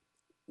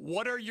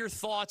 What are your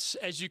thoughts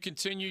as you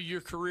continue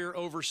your career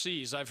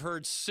overseas? I've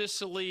heard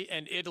Sicily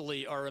and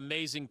Italy are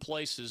amazing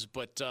places,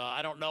 but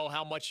I don't know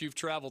how much you've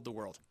traveled the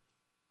world.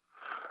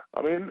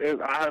 I mean,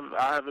 I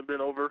haven't been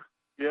over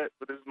yet,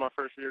 but this is my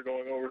first year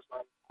going over, so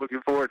I'm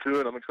looking forward to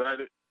it. I'm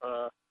excited.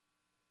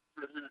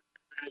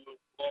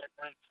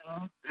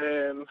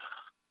 And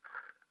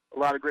a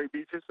lot of great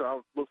beaches, so I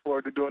look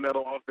forward to doing that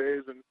on off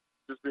days and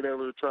just being able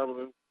to travel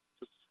and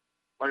just,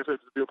 like I said,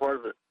 just be a part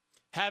of it.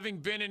 Having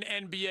been an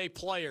NBA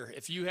player,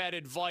 if you had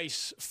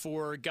advice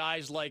for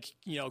guys like,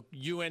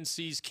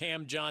 UNC's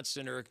Cam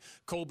Johnson or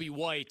Kobe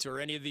White or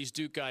any of these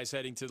Duke guys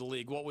heading to the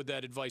league, what would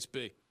that advice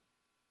be?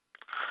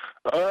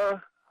 I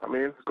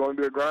mean, it's going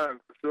to be a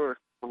grind for sure.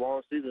 It's a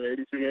long season.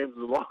 82 games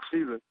is a long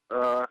season.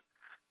 Got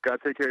to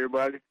take care of your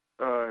body.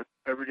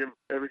 Every game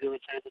a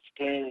chance that you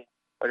can.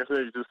 Like I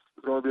said, it's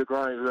going to be a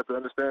grind. You have to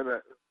understand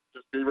that.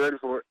 Just be ready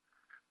for it.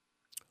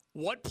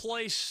 What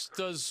place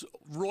does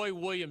Roy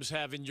Williams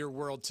have in your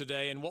world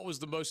today, and what was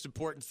the most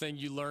important thing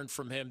you learned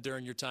from him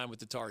during your time with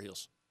the Tar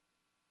Heels?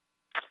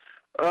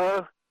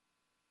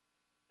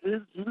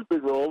 He's a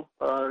big role.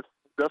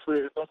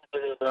 Definitely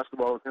bigger than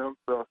basketball with him.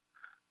 So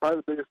probably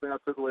the biggest thing I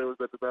took away was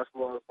that the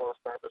basketball is going to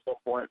stop at some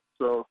point.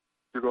 So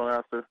you're going to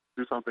have to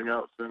do something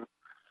else. And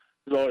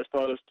he's always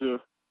taught us to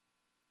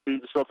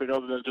be something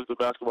other than just a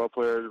basketball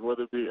player,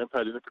 whether it be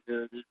impacting the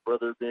community,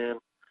 whether it be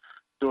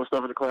doing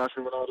stuff in the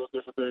classroom and all those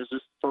different things,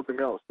 just something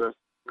else that's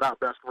not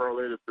basketball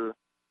related to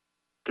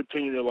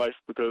continue your life,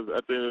 because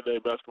at the end of the day,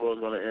 basketball is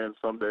going to end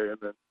someday, and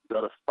then you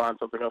got to find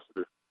something else to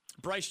do.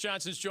 Bryce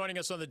Johnson's joining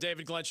us on the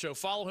David Glenn Show.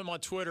 Follow him on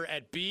Twitter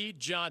at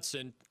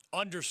 @BJohnson_.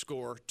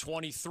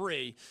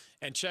 _23.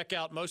 And check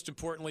out, most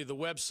importantly, the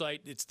website.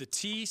 It's the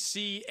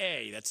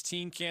TCA. That's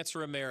Teen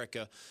Cancer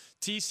America.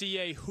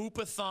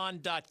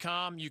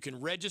 TCAHoopathon.com. You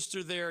can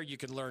register there. You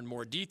can learn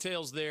more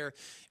details there.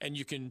 And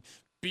you can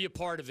be a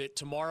part of it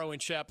tomorrow in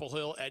Chapel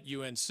Hill at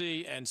UNC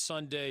and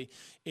Sunday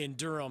in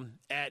Durham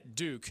at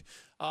Duke.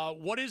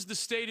 What is the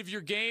state of your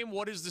game?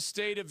 What is the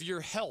state of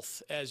your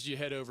health as you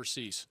head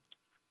overseas?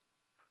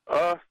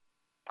 I'm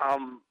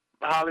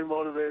highly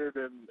motivated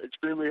and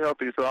extremely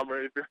healthy, so I'm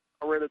ready to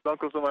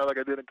dunk on somebody like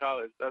I did in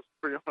college. That's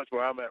pretty much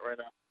where I'm at right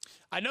now.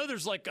 I know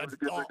there's like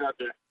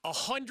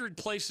 100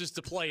 places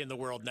to play in the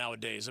world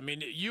nowadays. I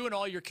mean, you and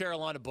all your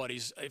Carolina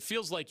buddies, it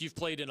feels like you've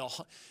played in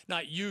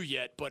not you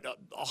yet, but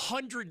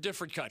 100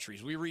 different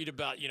countries. We read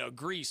about,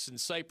 Greece and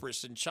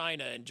Cyprus and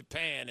China and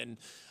Japan and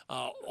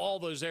all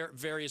those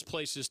various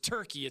places,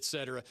 Turkey, et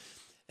cetera.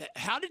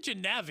 How did you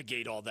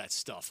navigate all that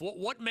stuff?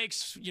 What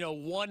makes,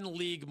 one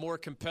league more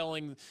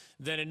compelling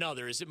than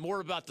another? Is it more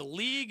about the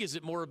league? Is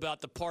it more about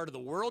the part of the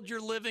world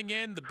you're living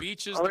in, the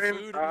beaches, the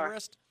food, and the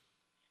rest?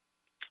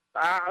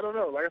 I don't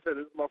know. Like I said,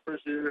 this is my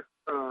first year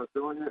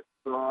doing it,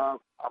 so I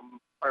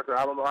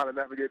don't know how to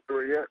navigate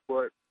through it yet.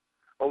 But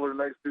over the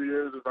next 2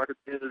 years, if I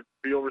continue to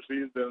be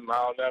overseas, then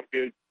I'll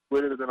navigate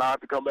with it, and then I'll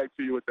have to come back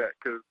to you with that.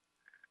 Because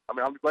I'm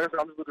just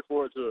looking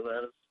forward to it,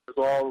 man. It's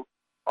all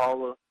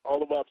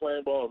about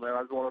playing ball, man.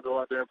 I just want to go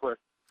out there and play.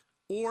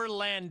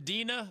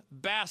 Orlandina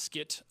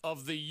Basket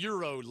of the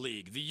Euro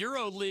League. The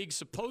Euro League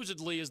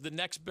supposedly is the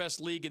next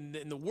best league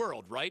in the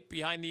world, right,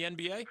 behind the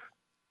NBA?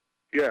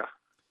 Yeah.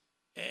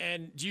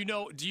 And do you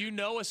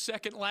know a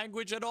second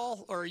language at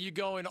all, or are you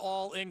going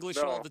all English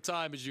all the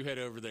time as you head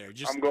over there?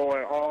 I'm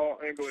going all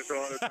English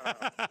all the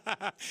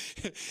time.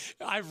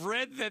 I've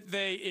read that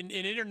in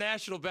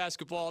international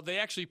basketball, they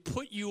actually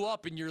put you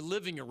up in your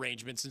living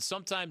arrangements and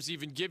sometimes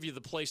even give you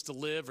the place to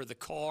live or the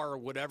car or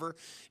whatever.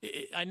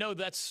 I know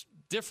that's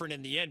different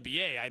in the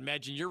NBA. I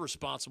imagine you're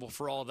responsible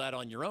for all that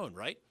on your own,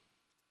 right?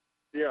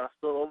 Yeah.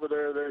 So over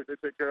there, they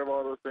take care of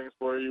all those things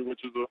for you,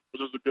 which is a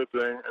good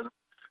thing. And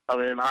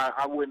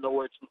I wouldn't know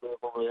where to live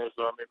over there,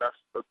 so that's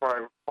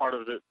probably part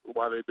of it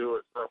why they do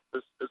it. So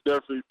it's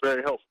definitely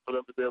very helpful for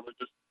them to be able to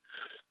just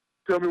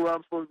tell me where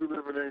I'm supposed to be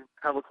living and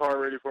have a car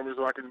ready for me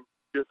so I can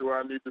get to where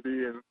I need to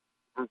be and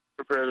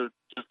prepare to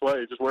just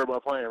play, just worry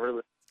about playing,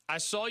 really. I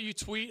saw you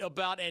tweet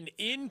about an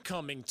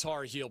incoming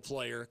Tar Heel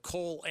player,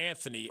 Cole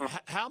Anthony.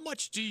 How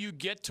much do you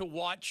get to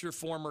watch your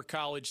former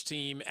college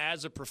team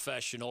as a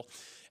professional?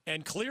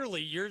 And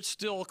clearly, you're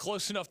still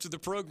close enough to the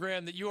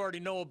program that you already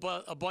know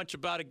a bunch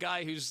about a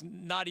guy who's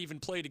not even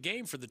played a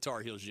game for the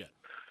Tar Heels yet.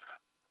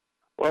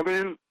 Well,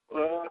 I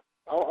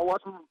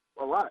watch him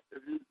a lot.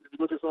 If you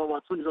look at some of my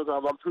tweets,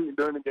 sometimes I'm tweeting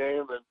during the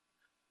game, and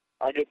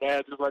I get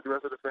mad just like the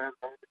rest of the fans.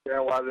 I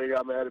understand why they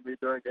got mad at me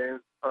during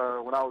games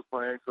when I was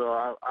playing. So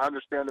I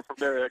understand it from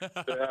their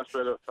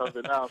aspect of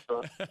it now.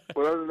 So, but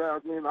other than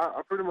that,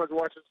 I pretty much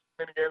watch as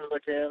many games as I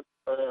can.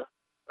 Like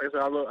I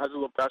said, I just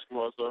love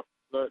basketball, so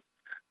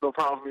no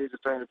problem for me to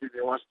turn the TV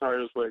and watch the Tar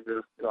Heels play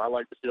because I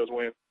like to see us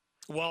win.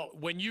 Well,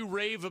 when you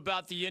rave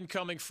about the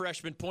incoming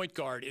freshman point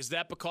guard, is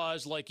that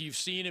because you've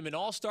seen him in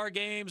all-star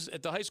games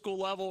at the high school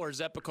level, or is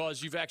that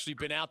because you've actually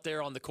been out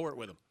there on the court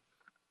with him?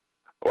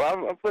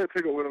 Well, I've played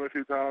pickup with him a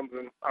few times,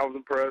 and I was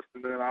impressed.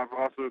 And then I've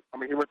also,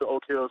 he went to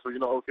Oak Hill, so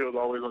Oak Hill's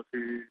always on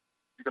TV.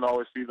 You can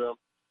always see them,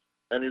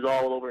 and he's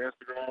all over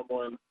Instagram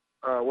on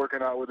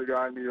working out with a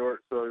guy in New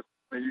York. So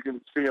you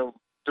can see him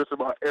just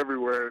about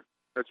everywhere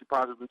that you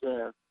possibly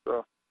can.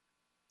 So.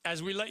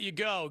 As we let you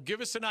go,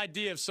 give us an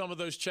idea of some of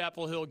those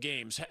Chapel Hill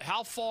games.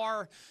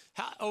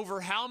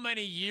 Over how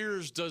many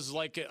years does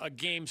a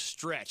game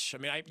stretch?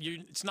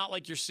 It's not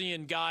like you're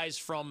seeing guys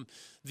from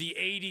the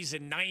 80s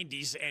and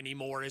 90s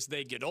anymore as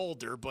they get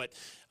older, but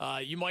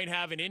you might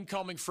have an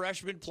incoming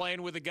freshman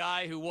playing with a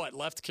guy who,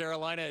 left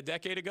Carolina a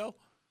decade ago?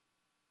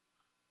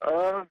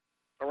 Around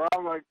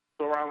the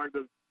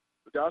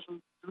guys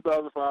from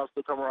 2005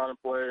 still come around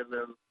and play, and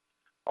then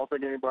I don't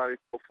think anybody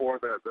before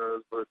that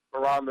does, but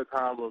around the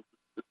time of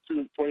the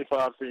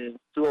 225 team,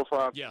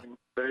 205 team,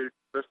 they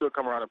still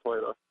come around and play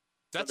though.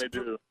 That's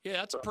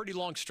a pretty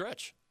long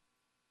stretch.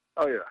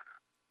 Oh yeah.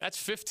 That's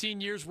 15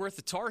 years worth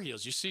of Tar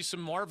Heels. You see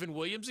some Marvin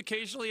Williams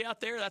occasionally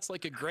out there. That's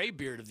like a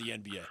graybeard of the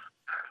NBA.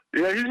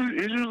 Yeah, he's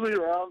usually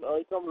around.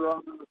 He comes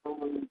around in the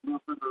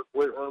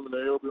weight room, and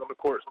he'll be on the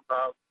court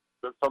sometimes.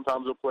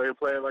 Sometimes he'll play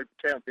like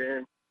the camp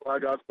game. A lot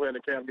of guys play in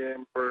the camp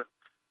game for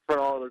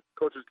all the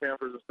coaches,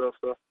 campers, and stuff.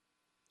 So.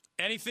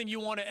 Anything you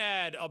want to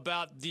add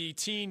about the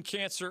Teen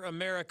Cancer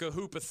America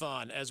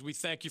Hoopathon as we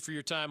thank you for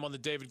your time on the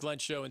David Glenn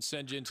Show and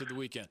send you into the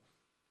weekend?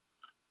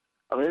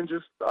 I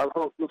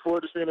look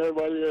forward to seeing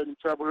everybody in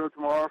Chapel Hill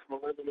tomorrow from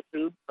 11 to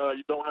 2.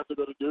 You don't have to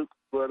go to Duke,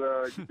 but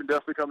you can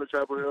definitely come to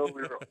Chapel Hill.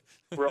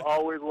 We're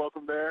always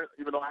welcome there,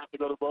 even though I have to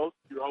go to both.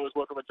 You're always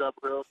welcome at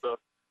Chapel Hill, so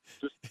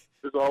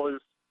there's always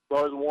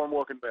a warm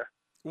welcome there.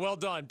 Well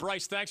done.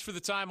 Bryce, thanks for the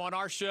time on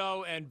our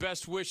show, and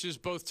best wishes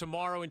both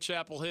tomorrow in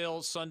Chapel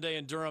Hill, Sunday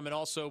in Durham, and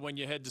also when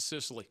you head to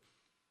Sicily.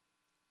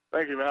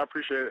 Thank you, man. I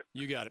appreciate it.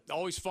 You got it.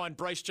 Always fun.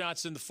 Bryce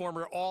Johnson, the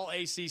former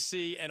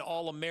All-ACC and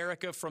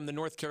All-America from the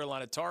North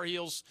Carolina Tar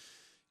Heels.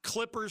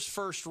 Clippers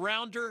first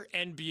rounder,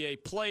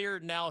 NBA player,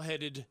 now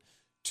headed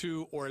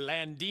to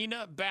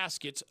Orlandina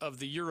Baskets of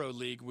the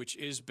EuroLeague, which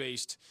is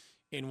based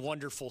in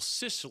wonderful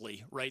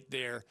Sicily, right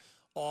there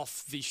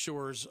off the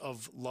shores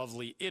of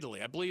lovely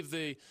Italy. I believe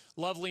the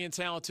lovely and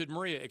talented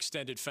Maria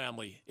extended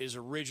family is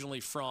originally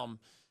from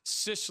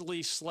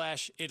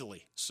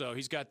Sicily/Italy. So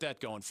he's got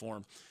that going for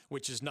him,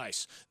 which is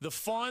nice. The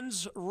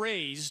funds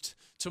raised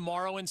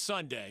tomorrow and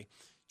Sunday,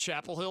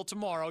 Chapel Hill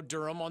tomorrow,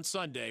 Durham on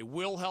Sunday,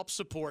 will help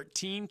support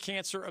Teen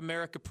Cancer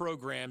America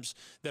programs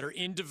that are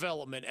in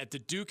development at the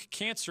Duke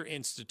Cancer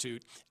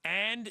Institute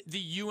and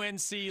the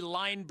UNC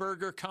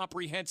Lineberger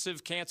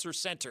Comprehensive Cancer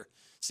Center.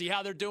 See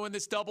how they're doing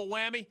this double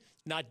whammy?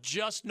 Not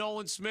just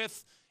Nolan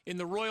Smith in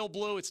the royal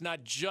blue. It's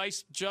not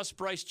just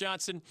Bryce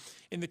Johnson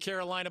in the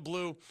Carolina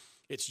blue.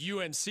 It's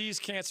UNC's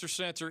Cancer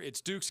Center.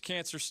 It's Duke's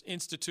Cancer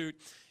Institute.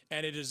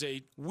 And it is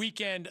a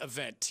weekend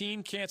event,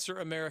 Teen Cancer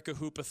America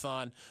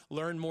Hoopathon.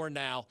 Learn more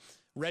now.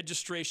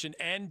 Registration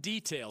and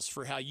details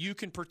for how you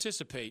can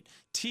participate,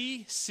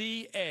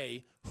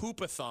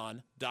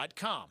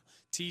 tcahoopathon.com,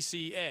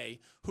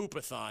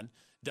 tcahoopathon.com.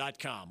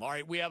 All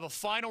right, we have a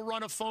final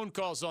run of phone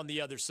calls on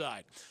the other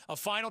side. A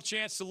final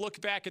chance to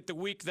look back at the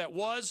week that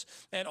was,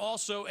 and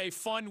also a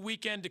fun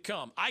weekend to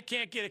come. I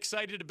can't get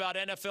excited about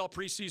NFL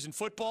preseason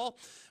football,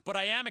 but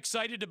I am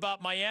excited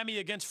about Miami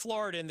against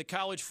Florida in the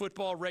college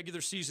football regular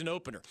season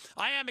opener.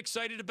 I am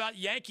excited about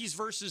Yankees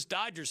versus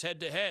Dodgers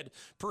head-to-head,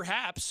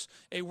 perhaps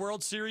a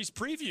World Series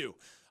preview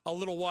a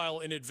little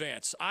while in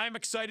advance. I'm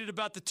excited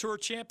about the Tour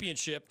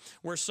Championship,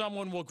 where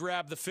someone will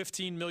grab the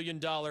 $15 million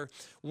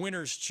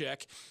winner's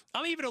check.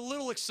 I'm even a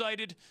little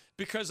excited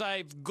because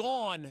I've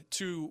gone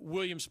to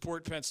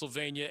Williamsport,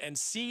 Pennsylvania, and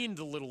seen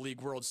the Little League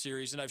World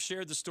Series, and I've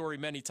shared the story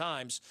many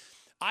times.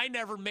 I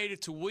never made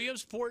it to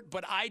Williamsport,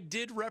 but I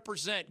did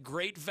represent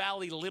Great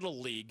Valley Little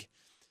League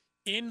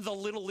in the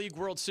Little League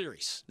World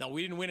Series. Now,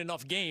 we didn't win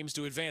enough games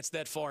to advance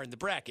that far in the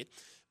bracket,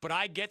 but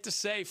I get to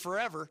say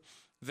forever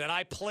that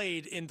I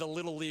played in the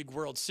Little League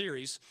World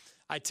Series.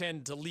 I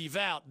tend to leave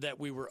out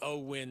that we were 0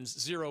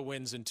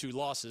 wins, and 2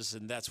 losses,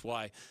 and that's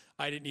why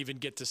I didn't even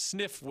get to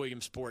sniff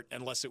Williamsport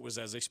unless it was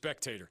as a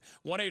spectator.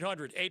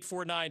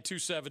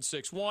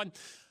 1-800-849-2761.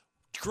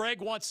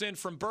 Greg wants in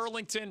from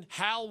Burlington.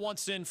 Hal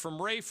wants in from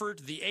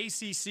Rayford. The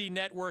ACC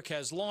network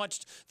has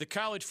launched. The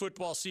college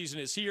football season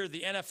is here.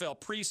 The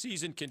NFL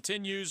preseason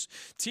continues.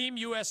 Team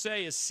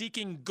USA is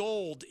seeking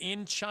gold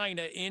in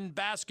China in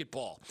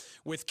basketball,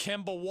 with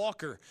Kemba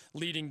Walker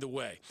leading the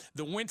way.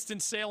 The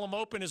Winston-Salem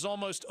Open is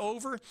almost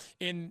over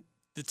in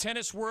the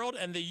tennis world,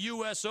 and the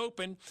U.S.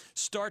 Open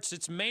starts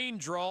its main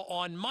draw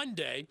on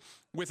Monday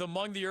with,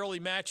 among the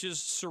early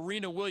matches,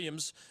 Serena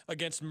Williams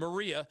against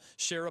Maria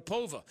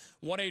Sharapova.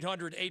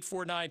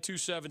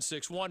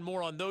 1-800-849-2761.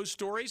 More on those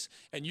stories,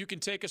 and you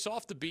can take us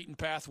off the beaten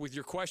path with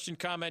your question,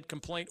 comment,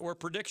 complaint, or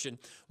prediction.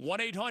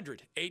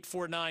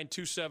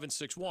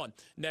 1-800-849-2761.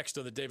 Next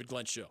on The David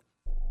Glenn Show.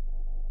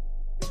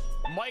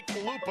 Mike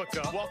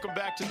Lupica, welcome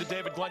back to the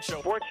David Glenn Show.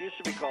 Sports used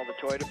to be called the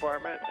toy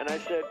department, and I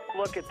said,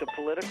 look at the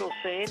political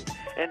scene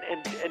and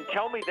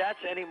tell me that's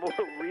any more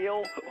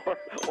real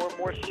or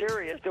more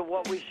serious than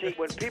what we see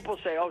when people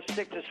say, oh,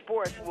 stick to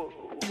sports. Well,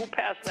 who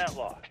passed that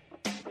law?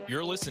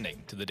 You're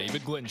listening to The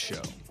David Glenn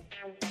Show.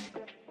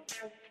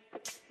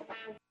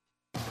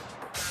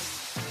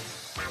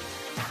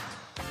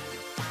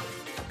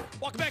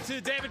 Welcome back to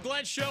the David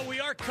Glenn Show.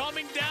 We are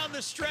coming down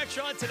the stretch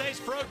on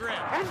today's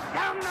program. And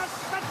down the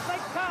stretch they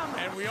come.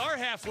 And we are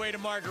halfway to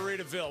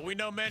Margaritaville. We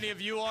know many of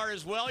you are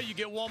as well. You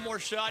get one more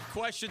shot.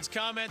 Questions,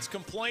 comments,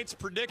 complaints,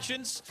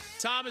 predictions.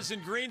 Tom is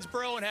in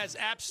Greensboro and has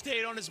App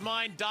State on his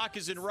mind. Doc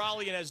is in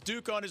Raleigh and has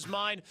Duke on his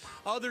mind.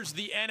 Others,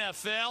 the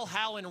NFL.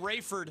 Hal in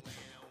Rayford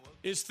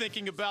is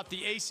thinking about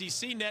the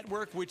ACC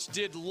network, which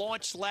did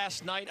launch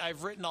last night.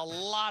 I've written a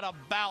lot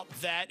about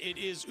that. It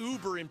is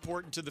uber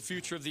important to the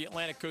future of the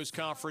Atlantic Coast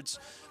Conference,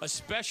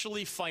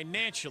 especially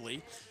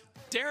financially.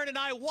 Darren and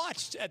I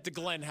watched at the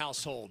Glenn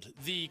household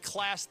the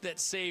Class That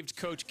Saved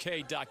Coach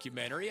K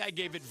documentary. I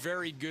gave it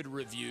very good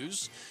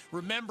reviews.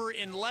 Remember,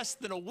 in less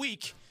than a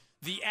week,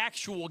 the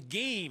actual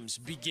games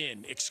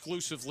begin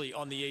exclusively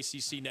on the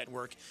ACC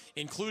network,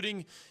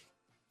 including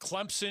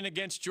Clemson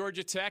against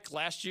Georgia Tech,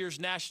 last year's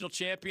national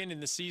champion in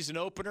the season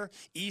opener,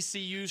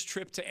 ECU's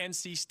trip to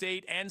NC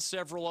State, and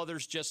several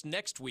others just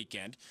next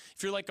weekend.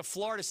 If you're like a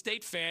Florida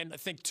State fan, I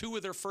think 2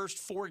 of their first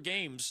 4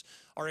 games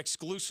are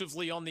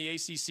exclusively on the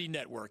ACC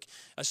network.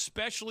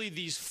 Especially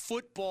these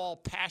football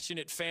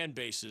passionate fan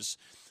bases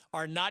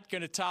are not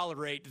going to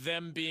tolerate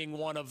them being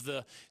one of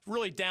the,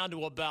 really down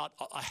to about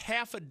a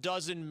half a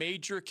dozen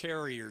major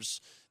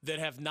carriers that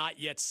have not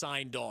yet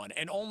signed on,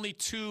 and only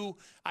 2,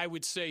 I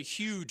would say,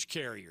 huge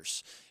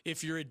carriers.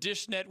 If you're a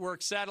Dish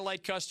Network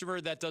satellite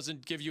customer, that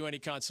doesn't give you any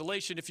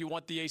consolation if you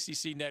want the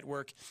ACC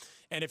network.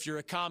 And if you're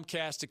a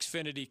Comcast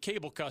Xfinity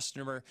cable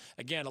customer,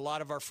 again, a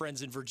lot of our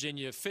friends in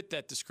Virginia fit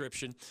that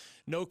description.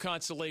 No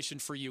consolation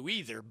for you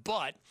either.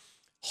 But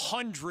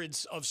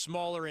hundreds of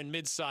smaller and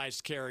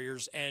mid-sized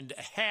carriers, and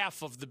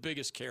half of the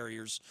biggest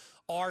carriers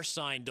are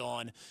signed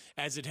on,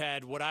 as it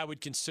had what I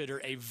would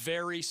consider a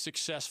very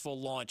successful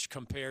launch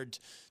compared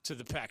to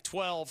the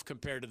Pac-12,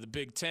 compared to the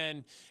Big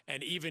Ten,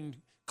 and even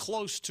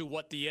close to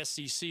what the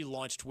SEC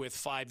launched with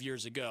 5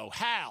 years ago.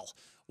 Hal,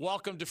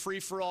 welcome to Free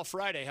for All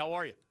Friday. How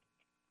are you?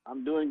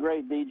 I'm doing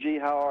great, DG.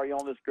 How are you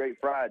on this great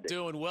Friday?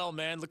 Doing well,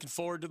 man. Looking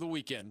forward to the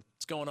weekend.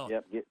 What's going on?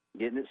 Yep,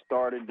 getting it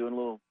started,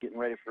 getting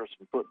ready for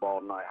some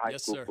football tonight, high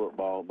Yes, school sir.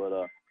 football.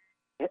 But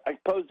I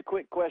posed a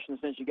quick question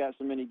since you got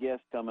so many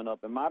guests coming up.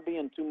 Am I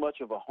being too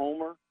much of a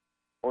homer,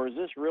 or is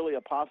this really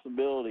a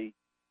possibility?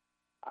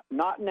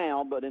 Not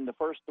now, but in the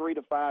first 3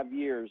 to 5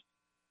 years,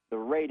 the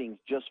ratings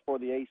just for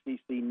the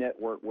ACC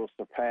network will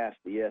surpass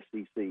the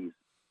SEC's.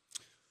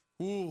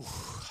 Ooh,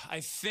 I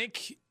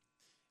think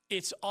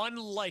it's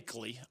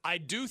unlikely. I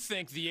do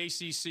think the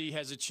ACC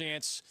has a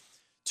chance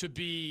to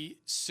be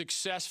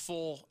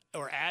successful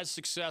or as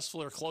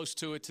successful or close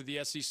to it to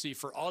the SEC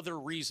for other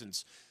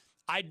reasons.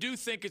 I do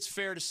think it's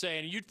fair to say,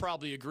 and you'd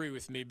probably agree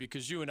with me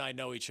because you and I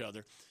know each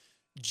other,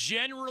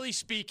 generally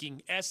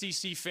speaking,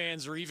 SEC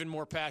fans are even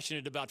more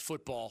passionate about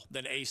football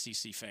than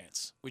ACC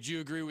fans. Would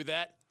you agree with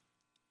that?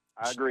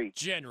 I agree.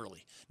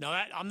 Generally. Now,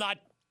 I'm not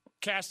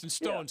casting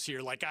stones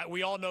here. Like,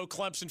 we all know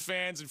Clemson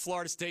fans and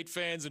Florida State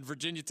fans and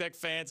Virginia Tech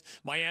fans,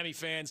 Miami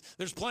fans.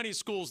 There's plenty of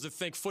schools that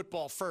think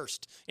football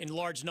first in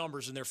large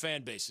numbers in their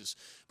fan bases.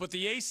 But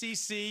the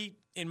ACC,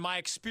 in my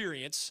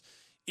experience,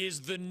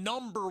 is the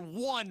number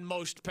one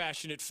most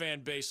passionate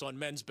fan base on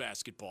men's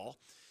basketball.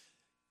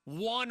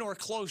 One or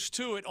close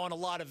to it on a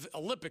lot of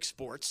Olympic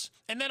sports.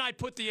 And then I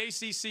put the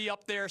ACC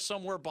up there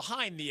somewhere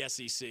behind the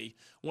SEC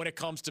when it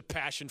comes to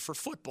passion for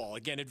football.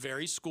 Again, it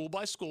varies school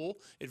by school.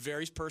 It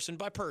varies person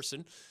by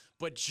person.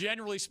 But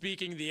generally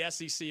speaking, the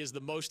SEC is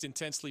the most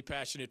intensely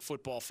passionate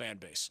football fan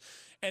base.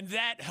 And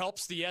that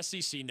helps the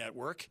SEC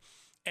network.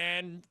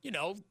 And, you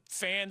know,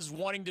 fans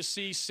wanting to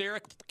see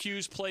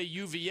Syracuse play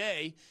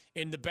UVA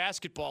in the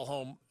basketball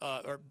home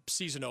or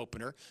season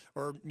opener,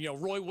 or, you know,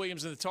 Roy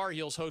Williams and the Tar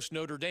Heels host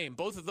Notre Dame.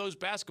 Both of those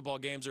basketball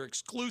games are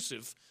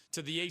exclusive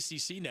to the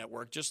ACC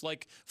network, just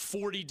like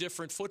 40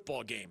 different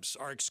football games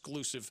are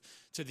exclusive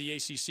to the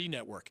ACC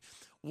network.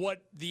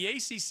 What the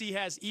ACC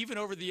has, even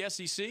over the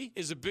SEC,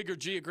 is a bigger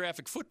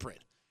geographic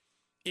footprint.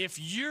 If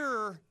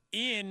you're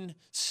in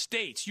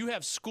states, you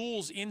have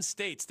schools in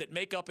states that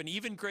make up an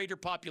even greater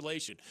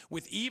population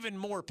with even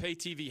more pay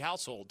TV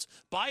households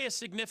by a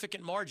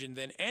significant margin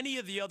than any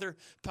of the other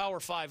Power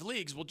 5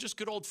 leagues. Well, just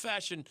good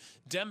old-fashioned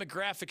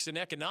demographics and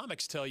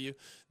economics tell you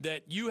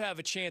that you have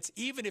a chance,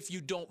 even if you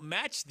don't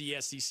match the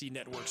SEC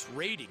network's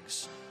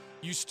ratings,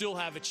 you still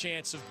have a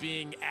chance of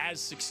being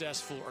as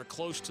successful or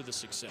close to the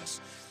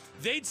success.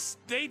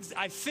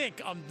 I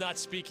think I'm not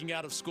speaking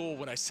out of school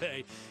when I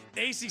say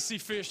ACC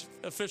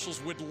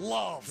officials would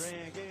love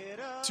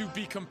to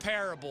be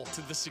comparable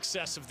to the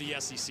success of the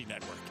SEC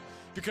network,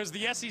 because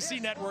the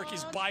SEC network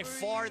is by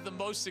far the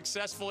most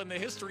successful in the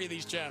history of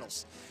these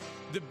channels.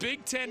 The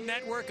Big Ten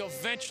network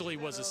eventually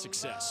was a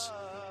success,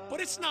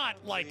 but it's not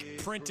like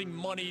printing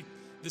money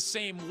the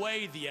same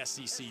way the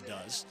SEC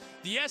does.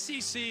 The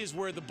SEC is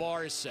where the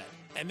bar is set,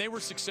 and they were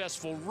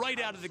successful right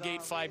out of the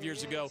gate 5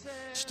 years ago,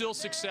 still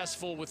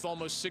successful with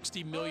almost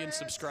 60 million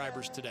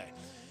subscribers today.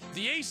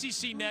 The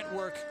ACC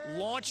network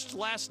launched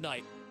last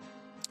night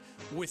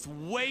with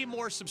way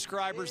more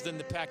subscribers than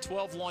the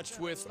Pac-12 launched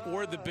with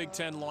or the Big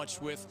Ten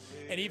launched with,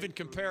 and even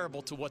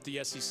comparable to what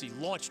the SEC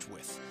launched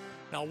with.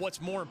 Now, what's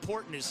more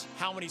important is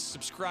how many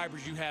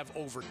subscribers you have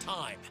over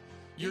time.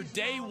 Your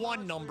day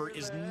one number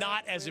is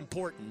not as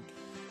important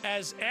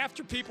as,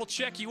 after people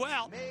check you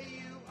out,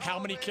 how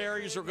many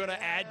carriers are going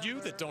to add you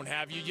that don't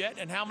have you yet,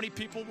 and how many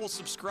people will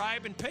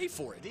subscribe and pay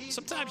for it.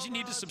 Sometimes you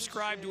need to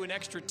subscribe to an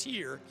extra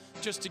tier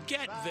just to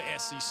get the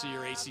SEC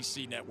or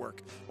ACC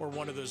network or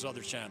one of those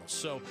other channels.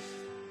 So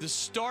the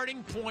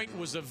starting point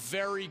was a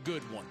very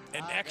good one,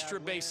 an extra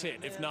base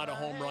hit, if not a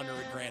home run or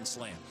a grand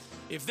slam.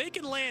 If they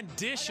can land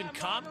Dish and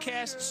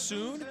Comcast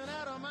soon,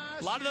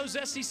 a lot of those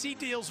SEC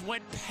deals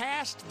went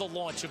past the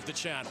launch of the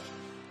channel,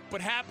 but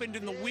happened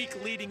in the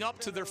week leading up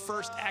to their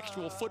first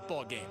actual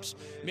football games.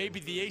 Maybe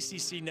the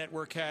ACC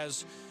network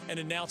has an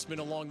announcement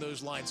along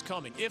those lines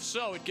coming. If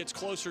so, it gets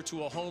closer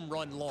to a home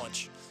run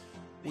launch.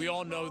 We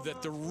all know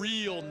that the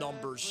real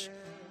numbers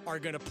are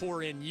going to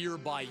pour in year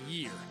by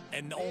year,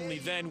 and only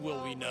then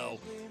will we know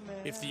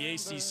if the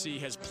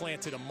ACC has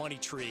planted a money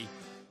tree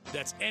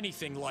that's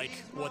anything like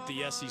what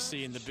the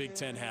SEC and the Big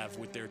Ten have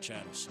with their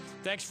channels.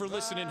 Thanks for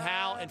listening,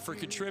 Hal, and for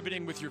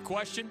contributing with your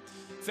question.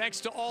 Thanks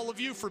to all of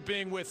you for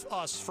being with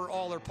us for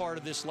all or part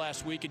of this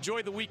last week.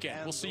 Enjoy the weekend.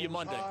 We'll see you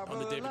Monday on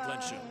The David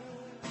Glenn Show.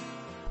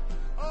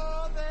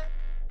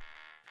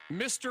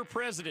 Mr.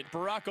 President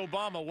Barack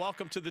Obama,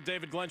 welcome to The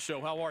David Glenn Show.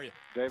 How are you?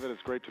 David,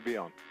 it's great to be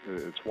on.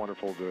 It's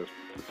wonderful to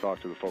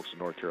talk to the folks in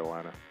North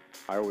Carolina.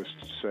 I always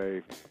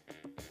say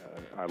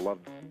I love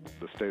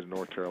the state of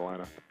North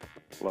Carolina,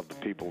 love the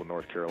people of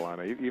North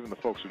Carolina. Even the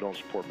folks who don't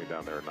support me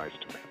down there are nice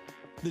to me.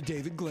 The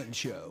David Glenn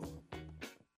Show.